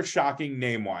moves are shocking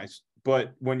name-wise,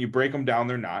 but when you break them down,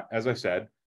 they're not. As I said,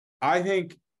 I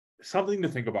think something to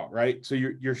think about, right? So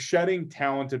you're shedding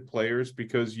talented players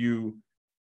because you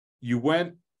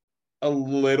went a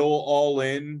little all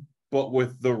in, but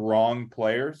with the wrong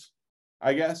players,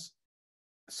 I guess.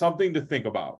 Something to think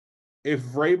about. If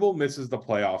Vrabel misses the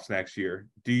playoffs next year,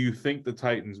 do you think the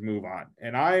Titans move on?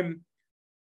 And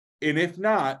if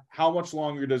not, how much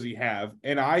longer does he have?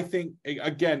 And I think,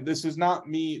 again, this is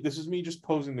me just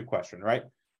posing the question, right?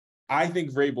 I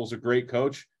think Vrabel's a great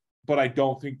coach, but I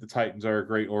don't think the Titans are a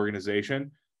great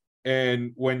organization.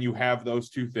 And when you have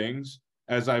those two things,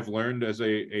 as I've learned as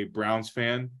a Browns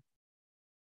fan,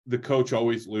 the coach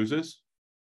always loses.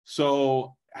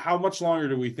 So how much longer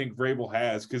do we think Vrabel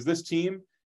has? Because this team,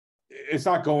 it's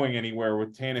not going anywhere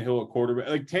with Tannehill at quarterback.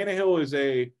 Like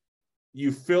Tannehill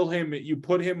you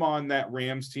put him on that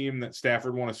Rams team that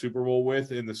Stafford won a Super Bowl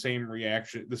with, and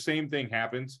the same thing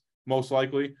happens most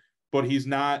likely, but he's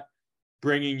not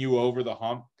bringing you over the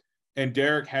hump. And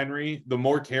Derrick Henry, the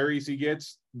more carries he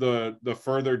gets, the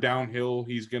further downhill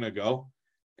he's going to go.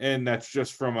 And that's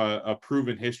just from a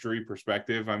proven history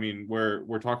perspective. I mean,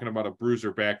 we're talking about a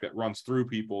bruiser back that runs through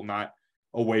people, not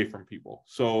away from people.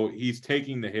 So he's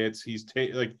taking the hits.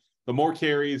 The more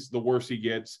carries, the worse he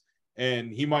gets.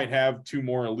 And he might have 2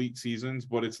 more elite seasons,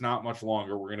 but it's not much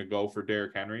longer. We're going to go for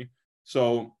Derrick Henry.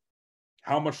 So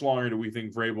how much longer do we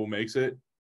think Vrabel makes it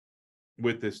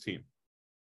with this team?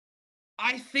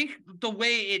 I think the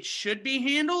way it should be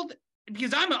handled,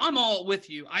 because I'm all with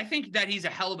you. I think that he's a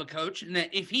hell of a coach, and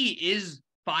that if he is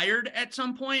fired at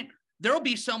some point, there'll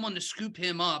be someone to scoop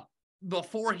him up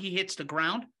before he hits the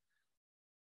ground.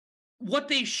 What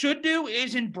they should do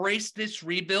is embrace this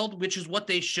rebuild, which is what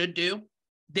they should do.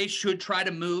 They should try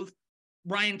to move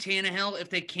Ryan Tannehill. If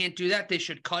they can't do that, they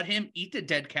should cut him, eat the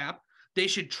dead cap. They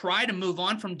should try to move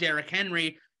on from Derrick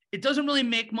Henry. It doesn't really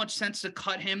make much sense to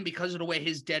cut him because of the way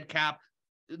his dead cap,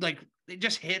 it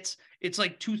just hits. It's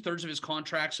like 2/3 of his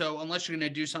contract. So unless you're going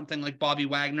to do something like Bobby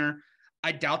Wagner,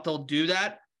 I doubt they'll do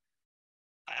that.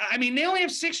 I mean, they only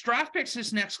have 6 draft picks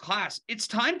this next class. It's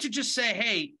time to just say,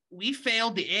 hey, we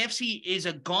failed. The AFC is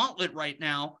a gauntlet right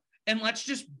now, and let's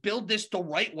just build this the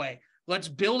right way. Let's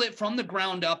build it from the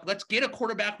ground up. Let's get a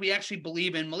quarterback we actually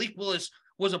believe in. Malik Willis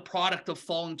was a product of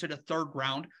falling to the 3rd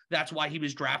round. That's why he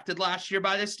was drafted last year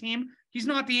by this team. He's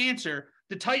not the answer.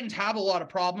 The Titans have a lot of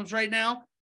problems right now.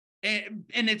 And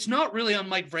it's not really on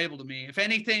Mike Vrabel to me. If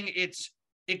anything,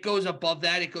 it goes above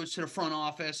that. It goes to the front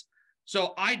office.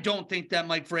 So I don't think that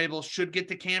Mike Vrabel should get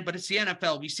the can, but it's the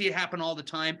NFL. We see it happen all the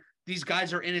time. These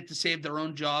guys are in it to save their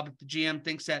own job. If the GM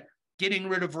thinks that getting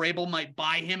rid of Vrabel might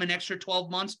buy him an extra 12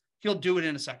 months, he'll do it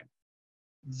in a second.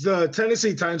 The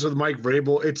Tennessee Titans with Mike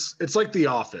Vrabel, it's like The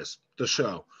Office, the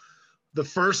show. The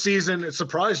first season, it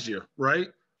surprised you, right?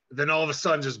 Then all of a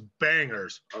sudden, just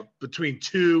bangers between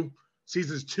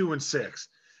seasons 2 and 6,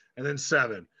 and then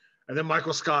 7. And then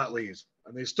Michael Scott leaves,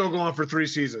 and they still go on for 3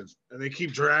 seasons, and they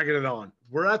keep dragging it on.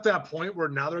 We're at that point where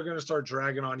now they're going to start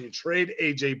dragging on. You trade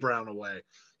A.J. Brown away.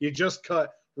 You just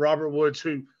cut Robert Woods,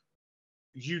 who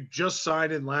you just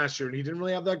signed in last year, and he didn't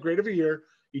really have that great of a year.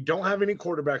 You don't have any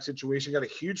quarterback situation. You got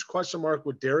a huge question mark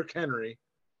with Derrick Henry.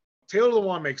 Taylor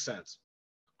Lewan makes sense.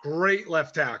 Great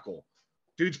left tackle.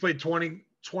 Dude's played 20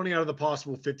 out of the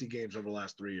possible 50 games over the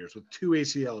last 3 years with 2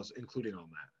 ACLs, including on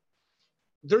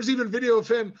that. There's even video of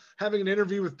him having an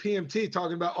interview with PMT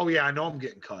talking about, oh, yeah, I know I'm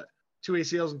getting cut. 2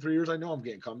 ACLs in 3 years. I know I'm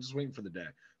getting cut. I'm just waiting for the day.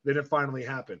 Then it finally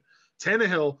happened.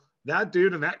 Tannehill, that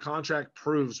dude and that contract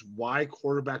proves why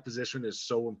quarterback position is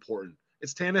so important.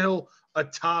 Is Tannehill a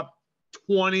top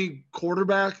 20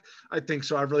 quarterback? I think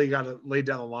so. I've really got to lay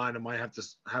down the line. I might have to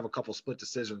have a couple split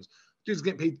decisions. Dude's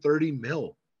getting paid 30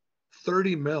 mil.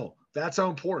 30 mil. That's how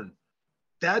important.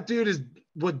 That dude is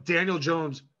what Daniel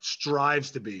Jones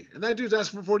strives to be. And that dude's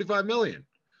asking for 45 million.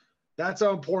 That's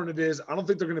how important it is. I don't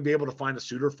think they're going to be able to find a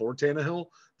suitor for Tannehill.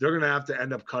 They're going to have to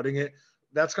end up cutting it.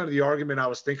 That's kind of the argument I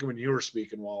was thinking when you were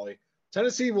speaking, Wally.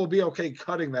 Tennessee will be okay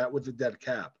cutting that with the dead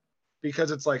cap,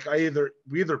 because it's like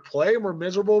we either play and we're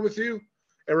miserable with you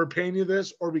and we're paying you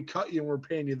this, or we cut you and we're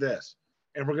paying you this,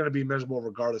 and we're going to be miserable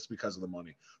regardless because of the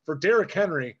money. For Derrick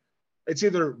Henry, it's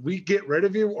either we get rid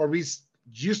of you or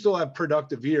you still have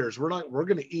productive years. We're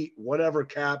going to eat whatever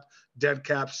cap, dead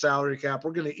cap, salary cap.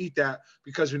 We're going to eat that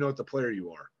because we know what the player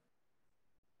you are.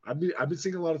 I've been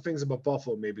seeing a lot of things about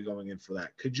Buffalo maybe going in for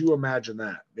that. Could you imagine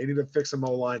that? They need to fix some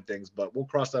O-line things, but we'll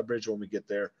cross that bridge when we get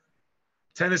there.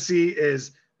 Tennessee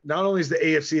is not only is the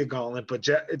AFC a gauntlet, but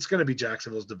it's going to be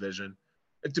Jacksonville's division.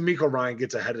 If DeMeco Ryan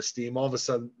gets ahead of steam, all of a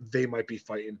sudden they might be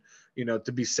fighting,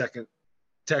 to be second.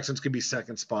 Texans could be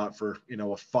second spot for, a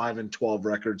 5-12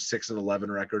 record, 6-11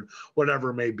 record,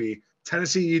 whatever it may be.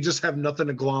 Tennessee, you just have nothing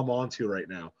to glom onto right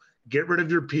now. Get rid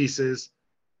of your pieces.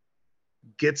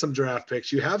 Get some draft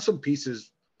picks. You have some pieces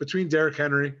between Derrick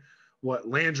Henry,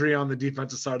 Landry on the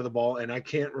defensive side of the ball, and I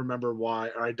can't remember why,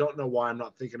 or I don't know why I'm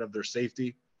not thinking of their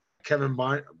safety, Kevin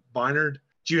Bynard.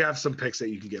 Do you have some picks that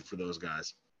you can get for those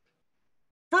guys?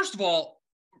 First of all,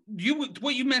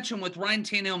 what you mentioned with Ryan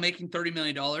Tannehill making $30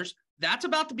 million, that's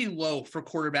about to be low for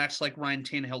quarterbacks like Ryan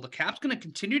Tannehill. The cap's going to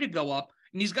continue to go up,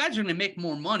 and these guys are going to make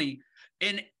more money.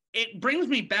 And it brings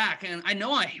me back, and I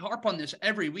know I harp on this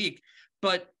every week,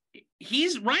 but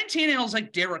Ryan Tannehill's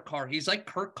like Derek Carr. He's like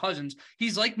Kirk Cousins.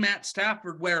 He's like Matt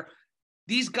Stafford, where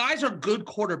these guys are good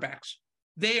quarterbacks.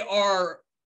 They are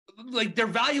like, they're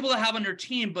valuable to have on their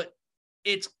team, but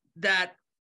it's that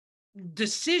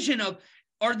decision of,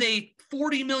 are they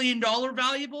 $40 million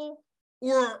valuable,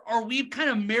 or are we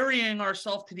kind of marrying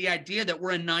ourselves to the idea that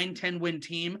we're a 9-10 win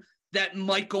team that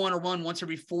might go on a run once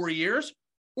every 4 years?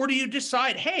 Or do you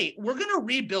decide, hey, we're going to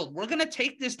rebuild. We're going to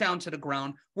take this down to the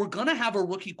ground. We're going to have a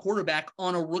rookie quarterback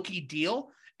on a rookie deal,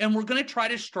 and we're going to try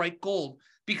to strike gold.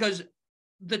 Because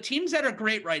the teams that are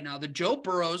great right now, the Joe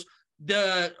Burrows, with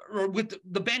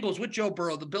the Bengals with Joe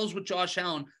Burrow, the Bills with Josh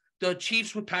Allen, the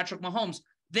Chiefs with Patrick Mahomes,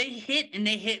 they hit, and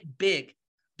they hit big.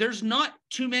 There's not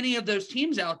too many of those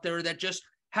teams out there that just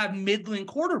have middling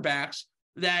quarterbacks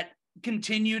that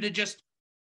continue to just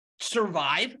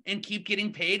survive and keep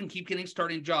getting paid and keep getting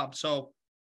starting jobs. So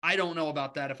I don't know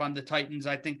about that. If I'm the Titans,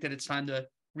 I think that it's time to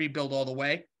rebuild all the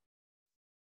way.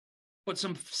 But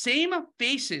some same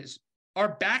faces are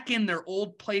back in their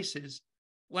old places.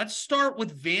 Let's start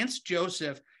with Vance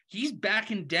Joseph. He's back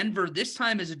in Denver, this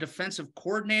time as a defensive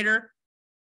coordinator.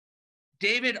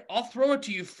 David, I'll throw it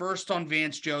to you first on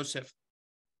Vance Joseph.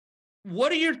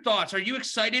 What are your thoughts? Are you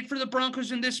excited for the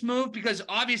Broncos in this move? Because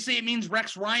obviously it means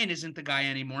Rex Ryan isn't the guy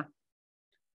anymore.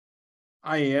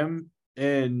 I am.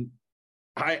 And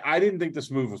I didn't think this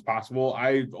move was possible.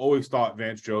 I always thought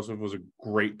Vance Joseph was a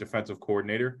great defensive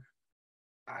coordinator.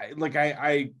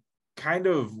 I kind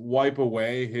of wipe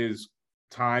away his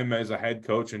time as a head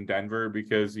coach in Denver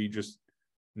because he just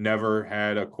never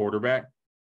had a quarterback.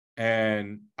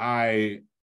 And I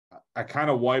kind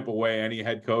of wipe away any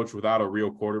head coach without a real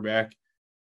quarterback.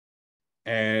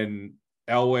 And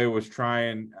Elway was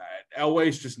trying.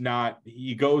 Elway's just not.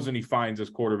 He goes and he finds his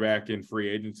quarterback in free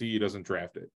agency. He doesn't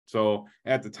draft it. So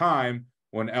at the time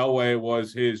when Elway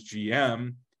was his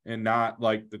GM and not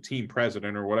like the team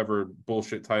president or whatever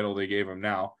bullshit title they gave him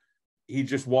now, he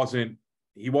just wasn't.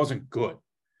 He wasn't good.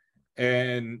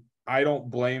 And I don't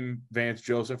blame Vance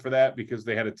Joseph for that because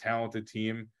they had a talented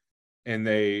team. And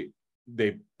they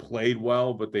played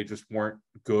well, but they just weren't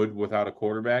good without a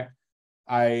quarterback.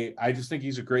 I just think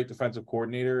he's a great defensive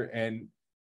coordinator. And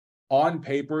on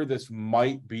paper, this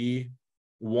might be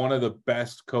one of the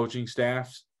best coaching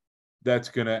staffs that's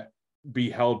going to be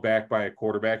held back by a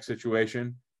quarterback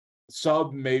situation.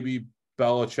 Sub maybe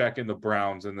Belichick and the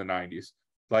Browns in the 90s.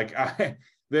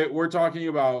 We're talking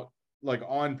about, like,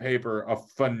 on paper, a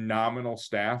phenomenal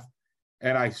staff.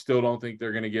 And I still don't think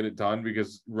they're going to get it done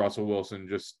because Russell Wilson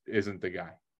just isn't the guy.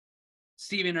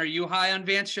 Steven, are you high on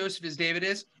Vance Joseph as David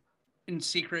is? In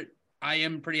secret, I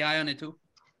am pretty high on it too.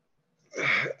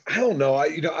 I don't know.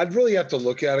 I'd really have to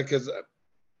look at it because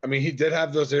I mean, he did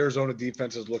have those Arizona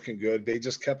defenses looking good. They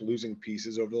just kept losing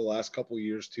pieces over the last couple of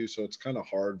years too, so it's kind of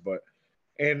hard. But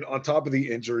and on top of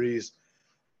the injuries,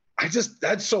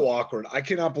 that's so awkward. I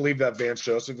cannot believe that Vance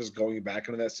Joseph is going back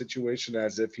into that situation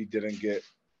as if he didn't get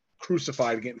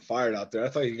crucified getting fired out there. I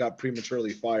thought he got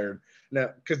prematurely fired.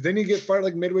 Now, because then he get fired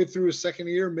like midway through his second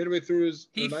year, midway through his.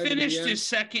 He finished his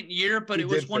second year, but it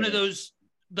was one of those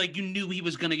like you knew he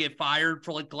was going to get fired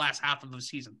for like the last half of the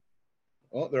season.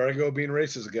 Well, there I go being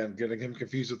racist again, getting him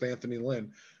confused with Anthony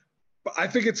Lynn. But I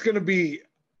think it's going to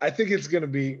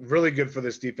be really good for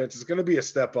this defense. It's going to be a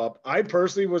step up. I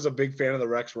personally was a big fan of the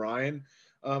Rex Ryan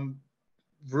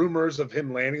rumors of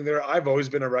him landing there. I've always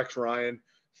been a Rex Ryan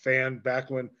fan back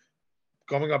when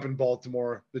growing up in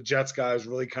Baltimore. The Jets guy was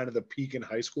really kind of the peak in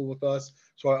high school with us.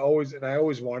 So I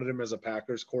always wanted him as a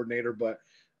Packers coordinator, but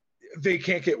they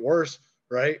can't get worse,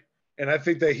 right? And I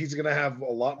think that he's going to have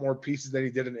a lot more pieces than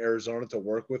he did in Arizona to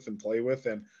work with and play with.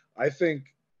 And I think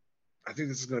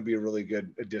this is going to be a really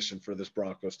good addition for this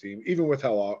Broncos team, even with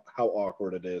how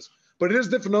awkward it is. But it is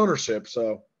different ownership,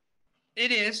 so.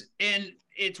 It is, and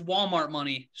it's Walmart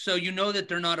money. So you know that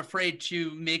they're not afraid to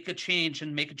make a change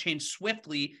and make a change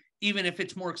swiftly, even if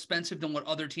it's more expensive than what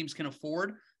other teams can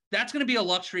afford. That's going to be a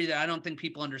luxury that I don't think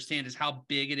people understand is how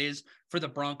big it is for the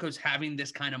Broncos having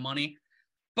this kind of money.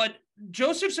 But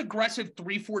Joseph's aggressive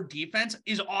 3-4 defense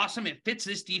is awesome. It fits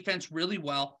this defense really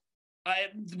well.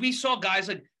 We saw guys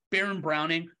like Baron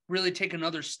Browning really take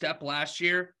another step last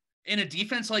year. In a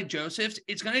defense like Joseph's,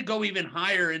 it's going to go even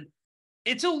higher. And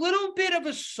it's a little bit of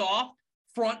a soft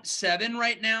front seven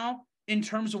right now in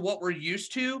terms of what we're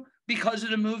used to because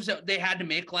of the moves that they had to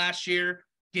make last year,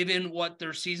 given what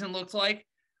their season looked like.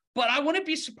 But I wouldn't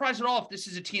be surprised at all if this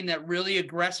is a team that really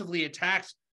aggressively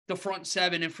attacks the front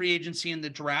seven in free agency in the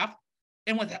draft.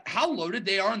 And with how loaded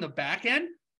they are in the back end,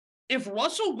 if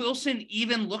Russell Wilson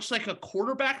even looks like a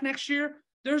quarterback next year,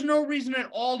 there's no reason at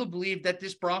all to believe that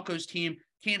this Broncos team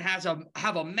can't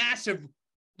have a massive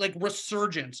like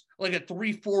resurgence, like a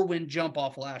 3-4 win jump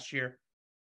off last year.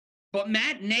 But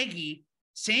Matt Nagy,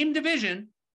 same division,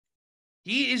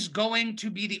 he is going to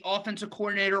be the offensive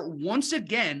coordinator once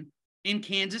again in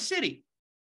Kansas City.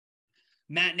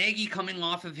 Matt Nagy coming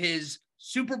off of his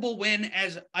Super Bowl win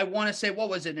as, I want to say, what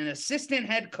was it, an assistant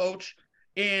head coach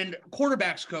and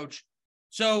quarterbacks coach.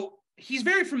 So he's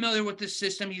very familiar with this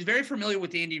system. He's very familiar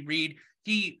with Andy Reid.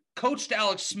 He coached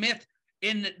Alex Smith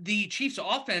in the Chiefs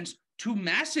offense to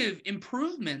massive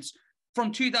improvements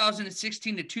from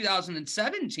 2016 to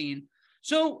 2017.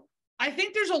 So I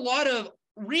think there's a lot of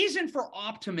reason for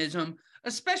optimism,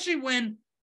 especially when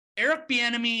Eric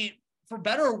Bieniemy, for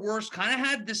better or worse, kind of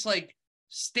had this like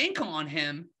stink on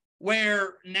him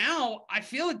where now I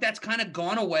feel like that's kind of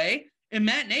gone away and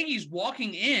Matt Nagy's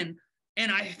walking in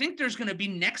and I think there's going to be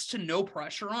next to no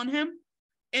pressure on him.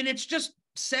 And it's just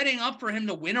setting up for him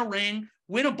to win a ring,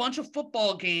 win a bunch of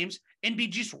football games, and be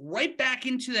just right back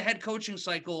into the head coaching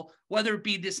cycle, whether it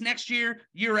be this next year,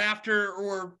 year after,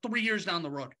 or 3 years down the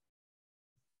road.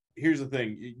 Here's the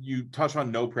thing. You touch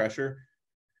on no pressure.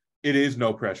 It is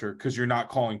no pressure because you're not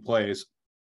calling plays.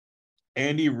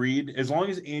 Andy Reid, as long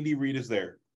as Andy Reid is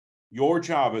there, your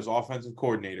job as offensive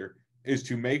coordinator is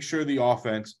to make sure the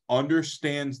offense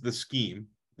understands the scheme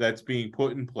that's being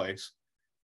put in place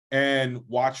and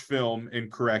watch film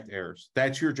and correct errors.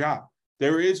 That's your job.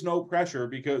 There is no pressure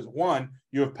because, one,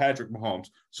 you have Patrick Mahomes.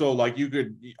 So, like,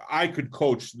 I could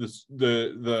coach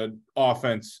the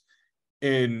offense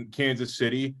in Kansas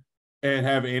City and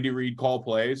have Andy Reid call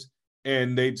plays,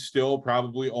 and they'd still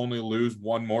probably only lose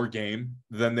one more game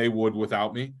than they would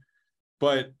without me.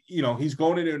 But, he's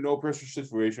going into a no-pressure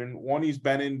situation. One, he's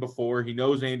been in before. He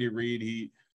knows Andy Reid.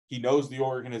 He knows the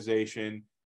organization,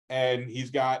 and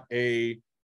he's got a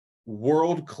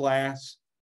world-class,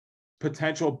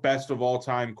 potential best of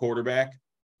all-time quarterback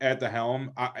at the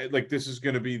helm. This is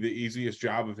going to be the easiest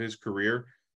job of his career.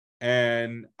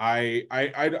 And I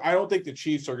don't think the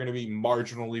Chiefs are going to be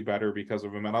marginally better because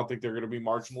of him. I don't think they're going to be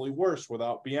marginally worse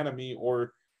without Bieniemy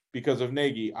or because of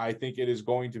Nagy. I think it is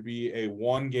going to be a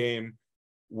one game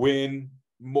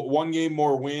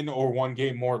more win or one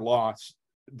game more loss,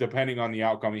 depending on the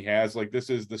outcome he has. Like, this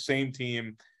is the same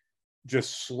team.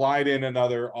 Just slide in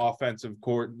another offensive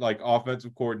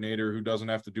coordinator who doesn't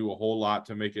have to do a whole lot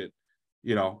to make it,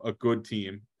 a good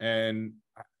team. And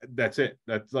that's it.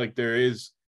 That's like,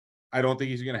 I don't think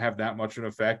he's going to have that much of an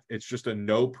effect. It's just a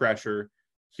no pressure.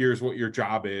 Here's what your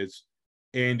job is.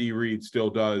 Andy Reid still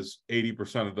does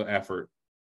 80% of the effort.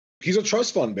 He's a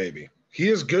trust fund baby. He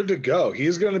is good to go. He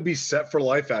is going to be set for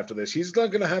life after this. He's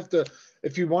not going to have to,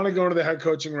 if you want to go into the head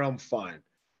coaching realm, fine.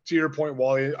 to your point,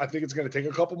 Wally, I think it's going to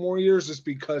take a couple more years just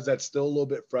because that's still a little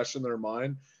bit fresh in their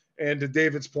mind. And to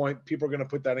David's point, people are going to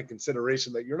put that in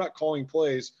consideration that you're not calling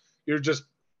plays. You're just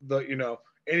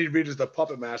Andy Reid is the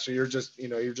puppet master. You're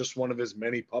just one of his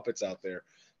many puppets out there.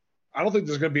 I don't think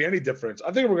there's going to be any difference.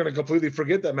 I think we're going to completely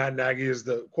forget that Matt Nagy is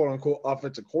the quote unquote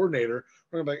offensive coordinator.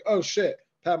 We're going to be like, oh shit,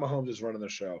 Pat Mahomes is running the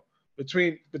show.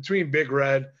 Between Big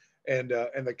Red and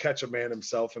the catch-up man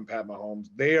himself and Pat Mahomes,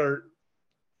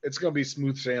 it's going to be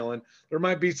smooth sailing. There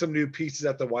might be some new pieces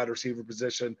at the wide receiver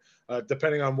position,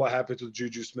 depending on what happens with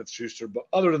Juju Smith-Schuster. But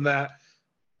other than that,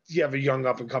 you have a young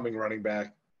up-and-coming running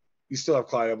back. You still have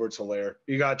Clyde Edwards-Helaire.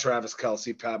 You got Travis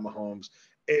Kelce, Pat Mahomes.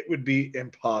 It would be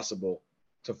impossible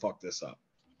to fuck this up.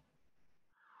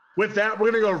 With that,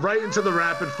 we're going to go right into the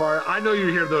rapid fire. I know you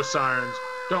hear those sirens.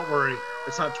 Don't worry.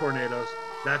 It's not tornadoes.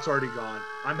 That's already gone.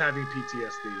 I'm having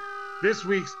PTSD. This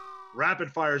week's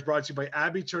Rapid Fire is brought to you by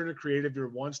Abby Turner Creative, your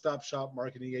one-stop shop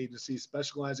marketing agency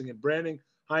specializing in branding,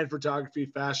 high-end photography,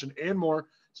 fashion, and more,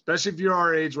 especially if you're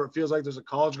our age where it feels like there's a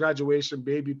college graduation,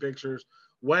 baby pictures,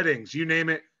 weddings, you name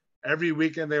it. Every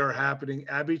weekend they are happening.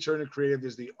 Abby Turner Creative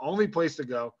is the only place to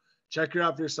go. Check it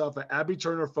out for yourself at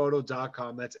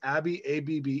abbyturnerphoto.com. That's Abby,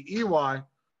 A-B-B-E-Y,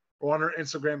 or on her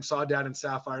Instagram, Saw Dad and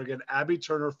Sapphire. Again,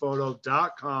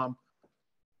 abbyturnerphoto.com.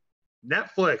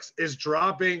 Netflix is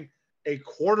dropping a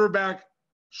quarterback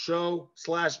show /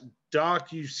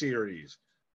 docu-series.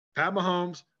 Pat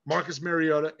Mahomes, Marcus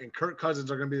Mariota, and Kirk Cousins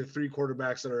are going to be the three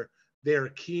quarterbacks that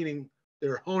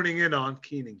they're honing in on.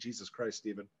 Jesus Christ,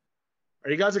 Steven. Are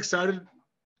you guys excited?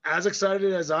 As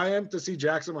excited as I am to see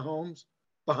Jackson Mahomes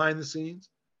behind the scenes?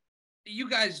 You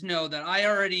guys know that I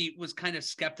already was kind of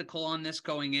skeptical on this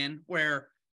going in, where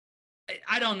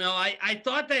I don't know. I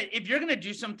thought that if you're going to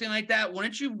do something like that,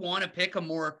 wouldn't you want to pick a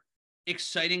more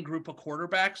exciting group of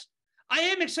quarterbacks? I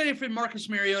am excited for Marcus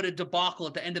Mariota debacle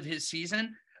at the end of his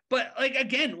season, but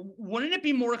again, wouldn't it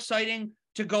be more exciting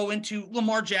to go into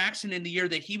Lamar Jackson in the year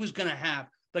that he was going to have,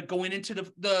 like going into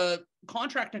the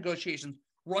contract negotiations,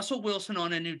 Russell Wilson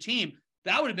on a new team?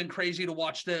 That would have been crazy to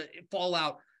watch the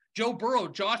fallout. Joe Burrow,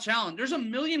 Josh Allen. There's a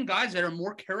million guys that are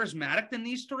more charismatic than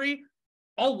these three.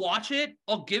 I'll watch it.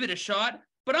 I'll give it a shot,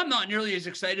 but I'm not nearly as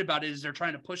excited about it as they're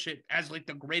trying to push it as like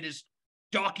the greatest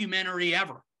documentary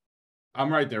ever.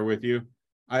 I'm right there with you.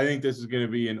 I think this is going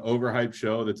to be an overhyped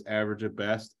show that's average at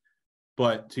best.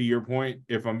 But to your point,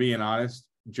 if I'm being honest,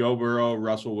 Joe Burrow,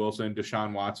 Russell Wilson,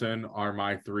 Deshaun Watson are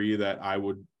my three that I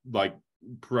would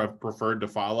preferred to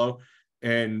follow,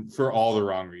 and for all the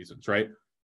wrong reasons, right?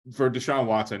 For Deshaun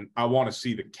Watson, I want to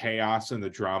see the chaos and the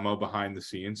drama behind the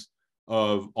scenes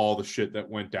of all the shit that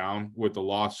went down with the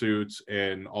lawsuits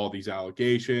and all these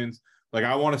allegations. Like,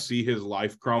 I want to see his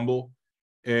life crumble,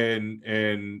 and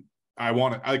I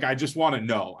just want to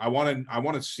know. I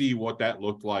want to see what that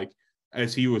looked like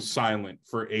as he was silent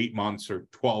for 8 months or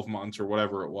 12 months or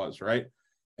whatever it was, right?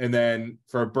 And then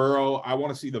for Burrow, I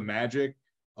want to see the magic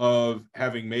of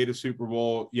having made a Super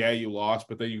Bowl. Yeah, you lost,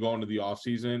 but then you go into the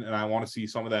offseason, and I want to see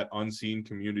some of that unseen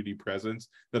community presence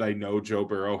that I know Joe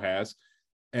Burrow has.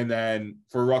 And then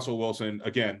for Russell Wilson,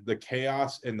 again, the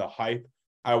chaos and the hype,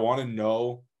 I want to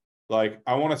know, I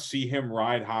want to see him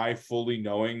ride high fully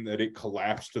knowing that it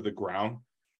collapsed to the ground.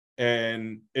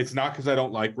 And it's not because I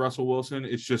don't like Russell Wilson.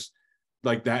 It's just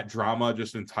like that drama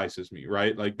just entices me,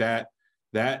 right? Like that,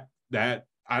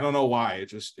 I don't know why. It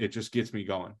just gets me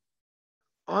going.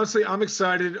 Honestly, I'm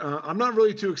excited. I'm not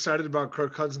really too excited about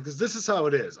Kirk Cousins because this is how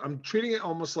it is. I'm treating it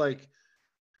almost like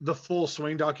the Full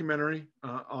Swing documentary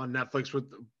on Netflix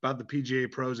about the PGA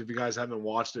pros. If you guys haven't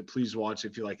watched it, please watch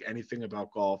it. If you like anything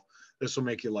about golf, this will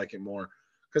make you like it more.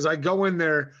 Because I go in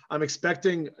there, I'm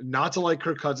expecting not to like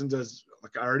Kirk Cousins as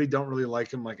I already don't really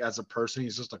like him as a person.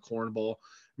 He's just a cornball.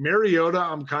 Mariota,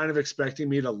 I'm kind of expecting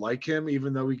me to like him,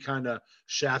 even though he kind of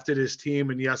shafted his team.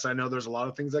 And yes, I know there's a lot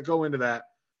of things that go into that.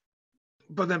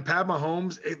 But then Pat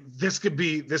Mahomes, this could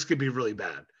be really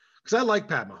bad. Because I like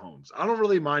Pat Mahomes. I don't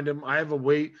really mind him. I have a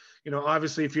weight.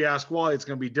 Obviously, if you ask why, it's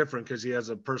going to be different because he has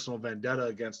a personal vendetta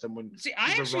against him. See,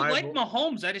 I actually like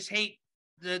Mahomes. I just hate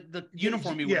the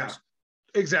uniform he wears.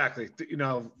 Exactly.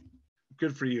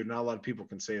 Good for you. Not a lot of people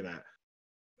can say that.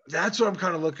 That's what I'm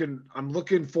kind of looking. I'm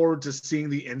looking forward to seeing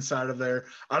the inside of there.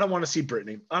 I don't want to see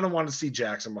Brittany. I don't want to see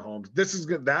Jackson Mahomes.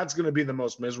 That's going to be the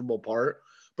most miserable part.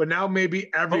 But now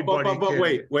maybe everybody. But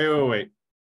wait.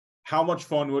 How much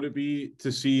fun would it be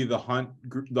to see the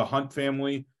Hunt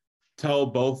family tell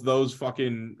both those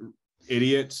fucking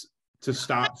idiots to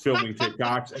stop filming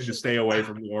TikToks and to stay away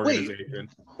from the organization?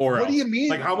 What do you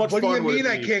mean? How much fun? What do you mean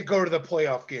I can't go to the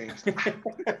playoff games?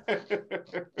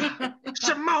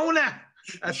 Shimona,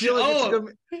 I feel like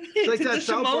it's like that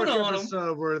South Park on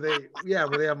episode where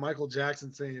they have Michael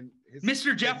Jackson saying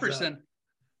Mr. Jefferson.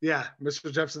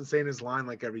 Mr. Jefferson saying his line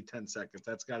like every 10 seconds.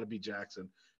 That's got to be Jackson.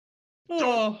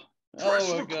 Oh my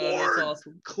record. God, that's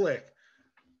awesome. Click.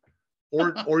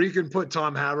 Or you can put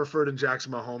Tom Haverford and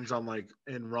Jackson Mahomes on like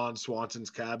in Ron Swanson's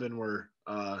cabin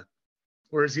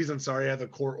whereas he's in Sorry I had the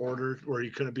court order where he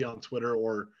couldn't be on Twitter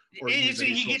or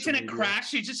he gets in a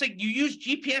crash. He's just like, you use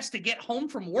GPS to get home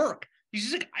from work. He's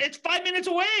just like, it's 5 minutes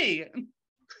away.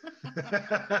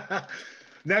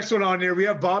 Next one on here, we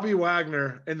have Bobby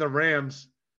Wagner and the Rams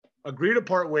agreed to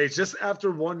part ways just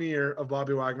after 1 year of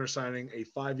Bobby Wagner signing a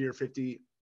 5-year, $50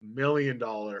 million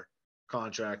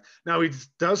contract. Now he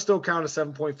does still count a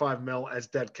 7.5 mil as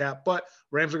dead cap, but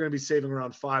Rams are going to be saving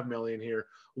around $5 million here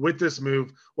with this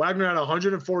move. Wagner had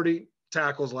 140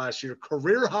 tackles last year,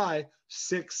 career high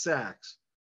 6 sacks,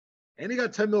 and he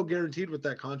got 10 mil guaranteed with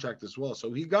that contract as well.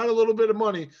 So he got a little bit of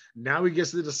money. Now he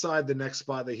gets to decide the next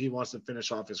spot that he wants to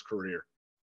finish off his career.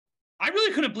 I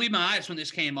really couldn't believe my eyes when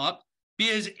this came up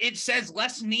because it says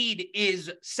Les Snead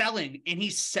is selling, and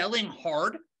he's selling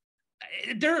hard.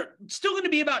 They're still going to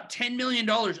be about $10 million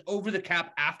over the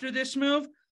cap after this move.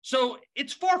 So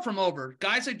it's far from over.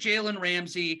 Guys like Jalen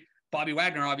Ramsey, Bobby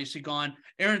Wagner obviously gone,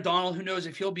 Aaron Donald, who knows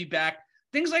if he'll be back.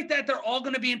 Things like that, they're all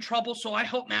going to be in trouble. So I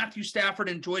hope Matthew Stafford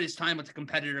enjoyed his time with the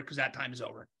competitor because that time is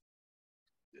over.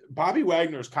 Bobby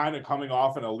Wagner's kind of coming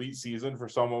off an elite season for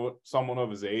someone of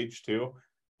his age too.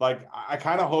 Like, I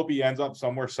kind of hope he ends up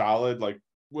somewhere solid, like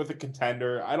with a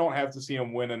contender. I don't have to see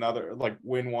him win another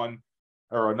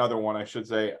one, I should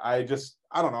say. I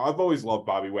don't know. I've always loved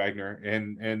Bobby Wagner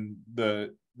and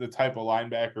the type of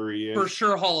linebacker he is. For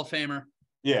sure, Hall of Famer.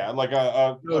 Yeah, like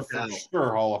a for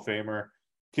sure Hall of Famer.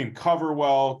 Can cover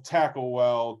well, tackle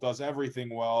well, does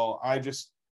everything well. I just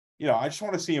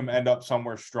want to see him end up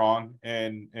somewhere strong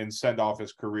and send off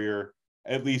his career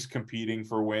at least competing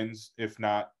for wins, if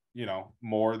not,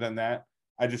 more than that.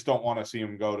 I just don't want to see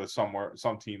him go to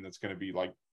some team that's going to be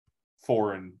like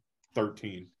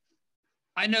 4-13.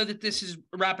 I know that this is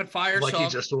rapid fire. Like he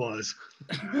just was.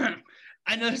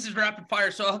 I know this is rapid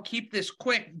fire, so I'll keep this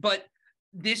quick, but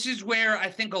this is where I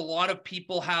think a lot of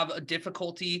people have a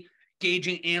difficulty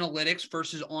gauging analytics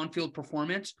versus on-field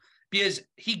performance, because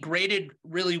he graded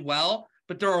really well,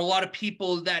 but there are a lot of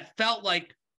people that felt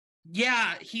like,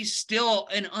 yeah, he's still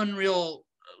an unreal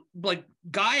like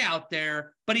guy out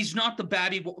there, but he's not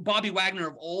the Bobby Wagner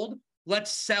of old. Let's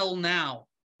sell now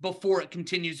before it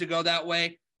continues to go that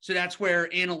way. So that's where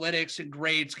analytics and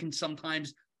grades can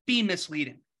sometimes be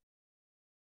misleading.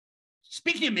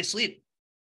 Speaking of misleading,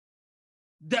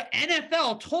 the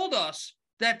NFL told us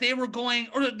that they were going,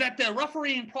 or that the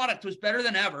refereeing product was better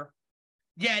than ever.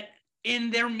 Yet in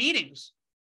their meetings,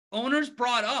 owners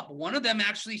brought up, one of them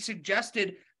actually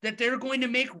suggested that they're going to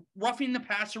make roughing the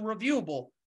passer reviewable.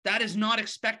 That is not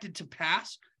expected to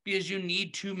pass because you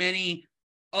need too many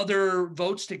other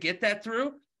votes to get that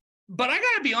through. But I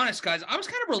got to be honest, guys, I was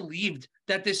kind of relieved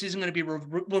that this isn't going to be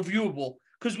reviewable,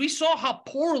 because we saw how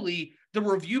poorly the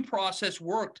review process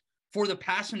worked for the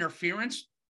pass interference.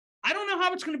 I don't know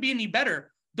how it's going to be any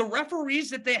better. The referees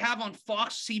that they have on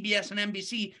Fox, CBS, and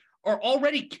NBC are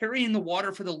already carrying the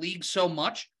water for the league so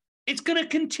much. It's going to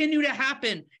continue to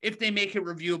happen if they make it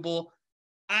reviewable.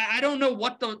 I don't know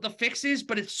what the fix is,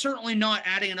 but it's certainly not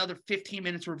adding another 15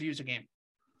 minutes reviews a game.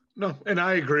 No, and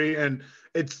I agree. And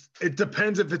it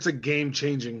depends if it's a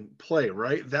game-changing play,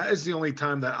 right? That is the only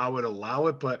time that I would allow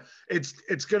it, but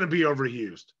it's going to be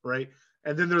overused, right?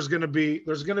 And then there's going to be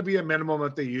a minimum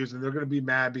that they use, and they're going to be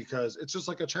mad because it's just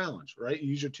like a challenge, right?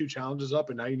 You use your 2 challenges up,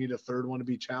 and now you need a third one to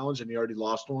be challenged, and you already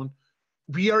lost one.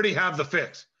 We already have the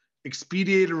fix.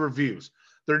 Expedited reviews.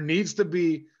 There needs to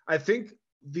be, I think,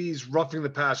 these roughing the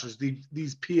passers,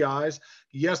 these PIs,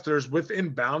 yes, there's within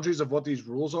boundaries of what these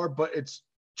rules are, but it's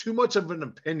too much of an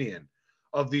opinion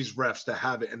of these refs to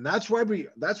have it. And that's why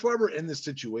we're in this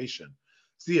situation.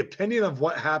 It's the opinion of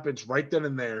what happens right then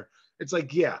and there. It's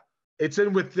like, yeah, it's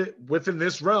within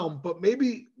this realm, but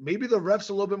maybe the ref's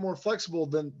a little bit more flexible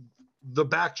than the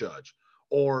back judge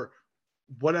or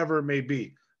whatever it may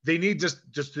be. They need just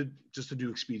to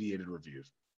do expedited reviews.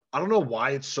 I don't know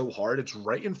why it's so hard. It's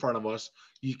right in front of us.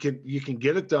 You can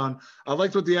get it done. I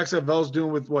liked what the XFL is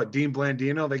doing with Dean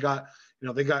Blandino.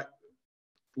 They got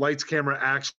lights, camera,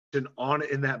 action on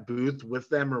in that booth with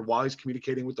them, or while he's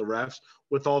communicating with the refs,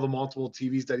 with all the multiple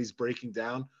TVs that he's breaking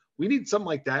down. We need something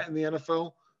like that in the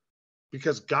NFL,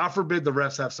 because God forbid the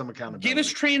refs have some accountability. Give us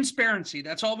transparency.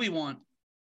 That's all we want.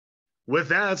 With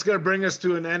that, that's going to bring us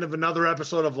to an end of another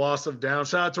episode of Loss of Down.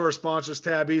 Shout out to our sponsors,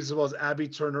 Tabby's, as well as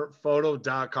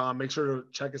AbbyTurnerPhoto.com. Make sure to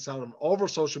check us out on all of our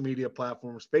social media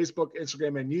platforms, Facebook,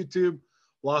 Instagram, and YouTube.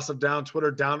 Loss of Down,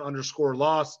 Twitter,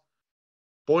 down_loss.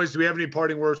 Boys, do we have any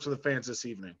parting words for the fans this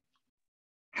evening?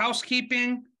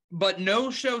 Housekeeping, but no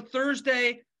show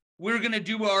Thursday. We're going to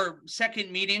do our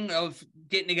second meeting of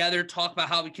getting together, talk about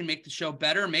how we can make the show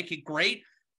better, make it great.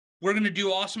 We're going to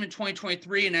do awesome in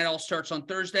 2023, and that all starts on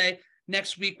Thursday.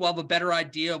 Next week, we'll have a better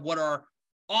idea of what our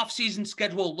off-season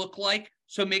schedule will look like.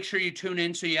 So make sure you tune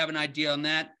in so you have an idea on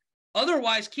that.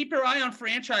 Otherwise, keep your eye on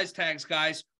franchise tags,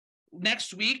 guys.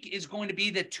 Next week is going to be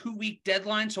the 2-week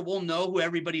deadline, so we'll know who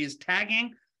everybody is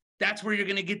tagging. That's where you're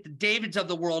going to get the Davids of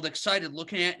the world excited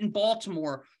looking at in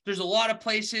Baltimore. There's a lot of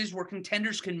places where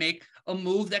contenders can make a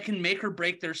move that can make or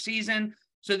break their season.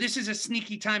 So this is a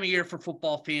sneaky time of year for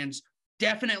football fans.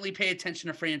 Definitely pay attention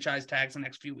to franchise tags the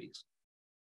next few weeks.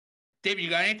 David,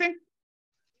 you got anything?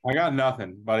 I got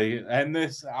nothing, buddy. And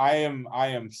this, I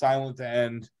am silent to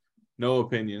end. No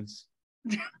opinions.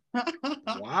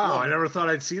 Wow, I never thought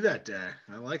I'd see that day.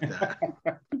 I like that.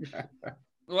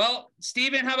 Well,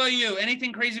 Steven, how about you?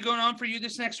 Anything crazy going on for you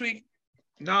this next week?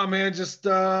 No, man, just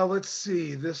let's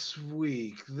see. This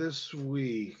week.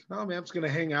 No, man, I'm just gonna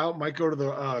hang out. Might go to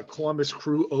the Columbus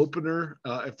Crew opener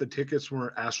if the tickets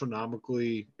weren't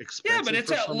astronomically expensive. Yeah, but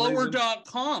it's at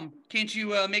lower.com. Can't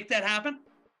you make that happen?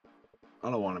 I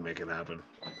don't want to make it happen.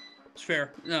 It's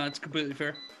fair. No, it's completely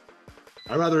fair.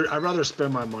 I'd rather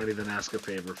spend my money than ask a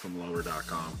favor from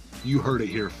lower.com. You heard it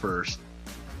here first.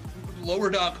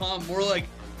 Lower.com, more like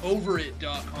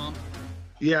overit.com.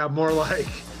 Yeah, more like.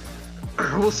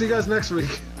 We'll see you guys next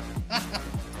week.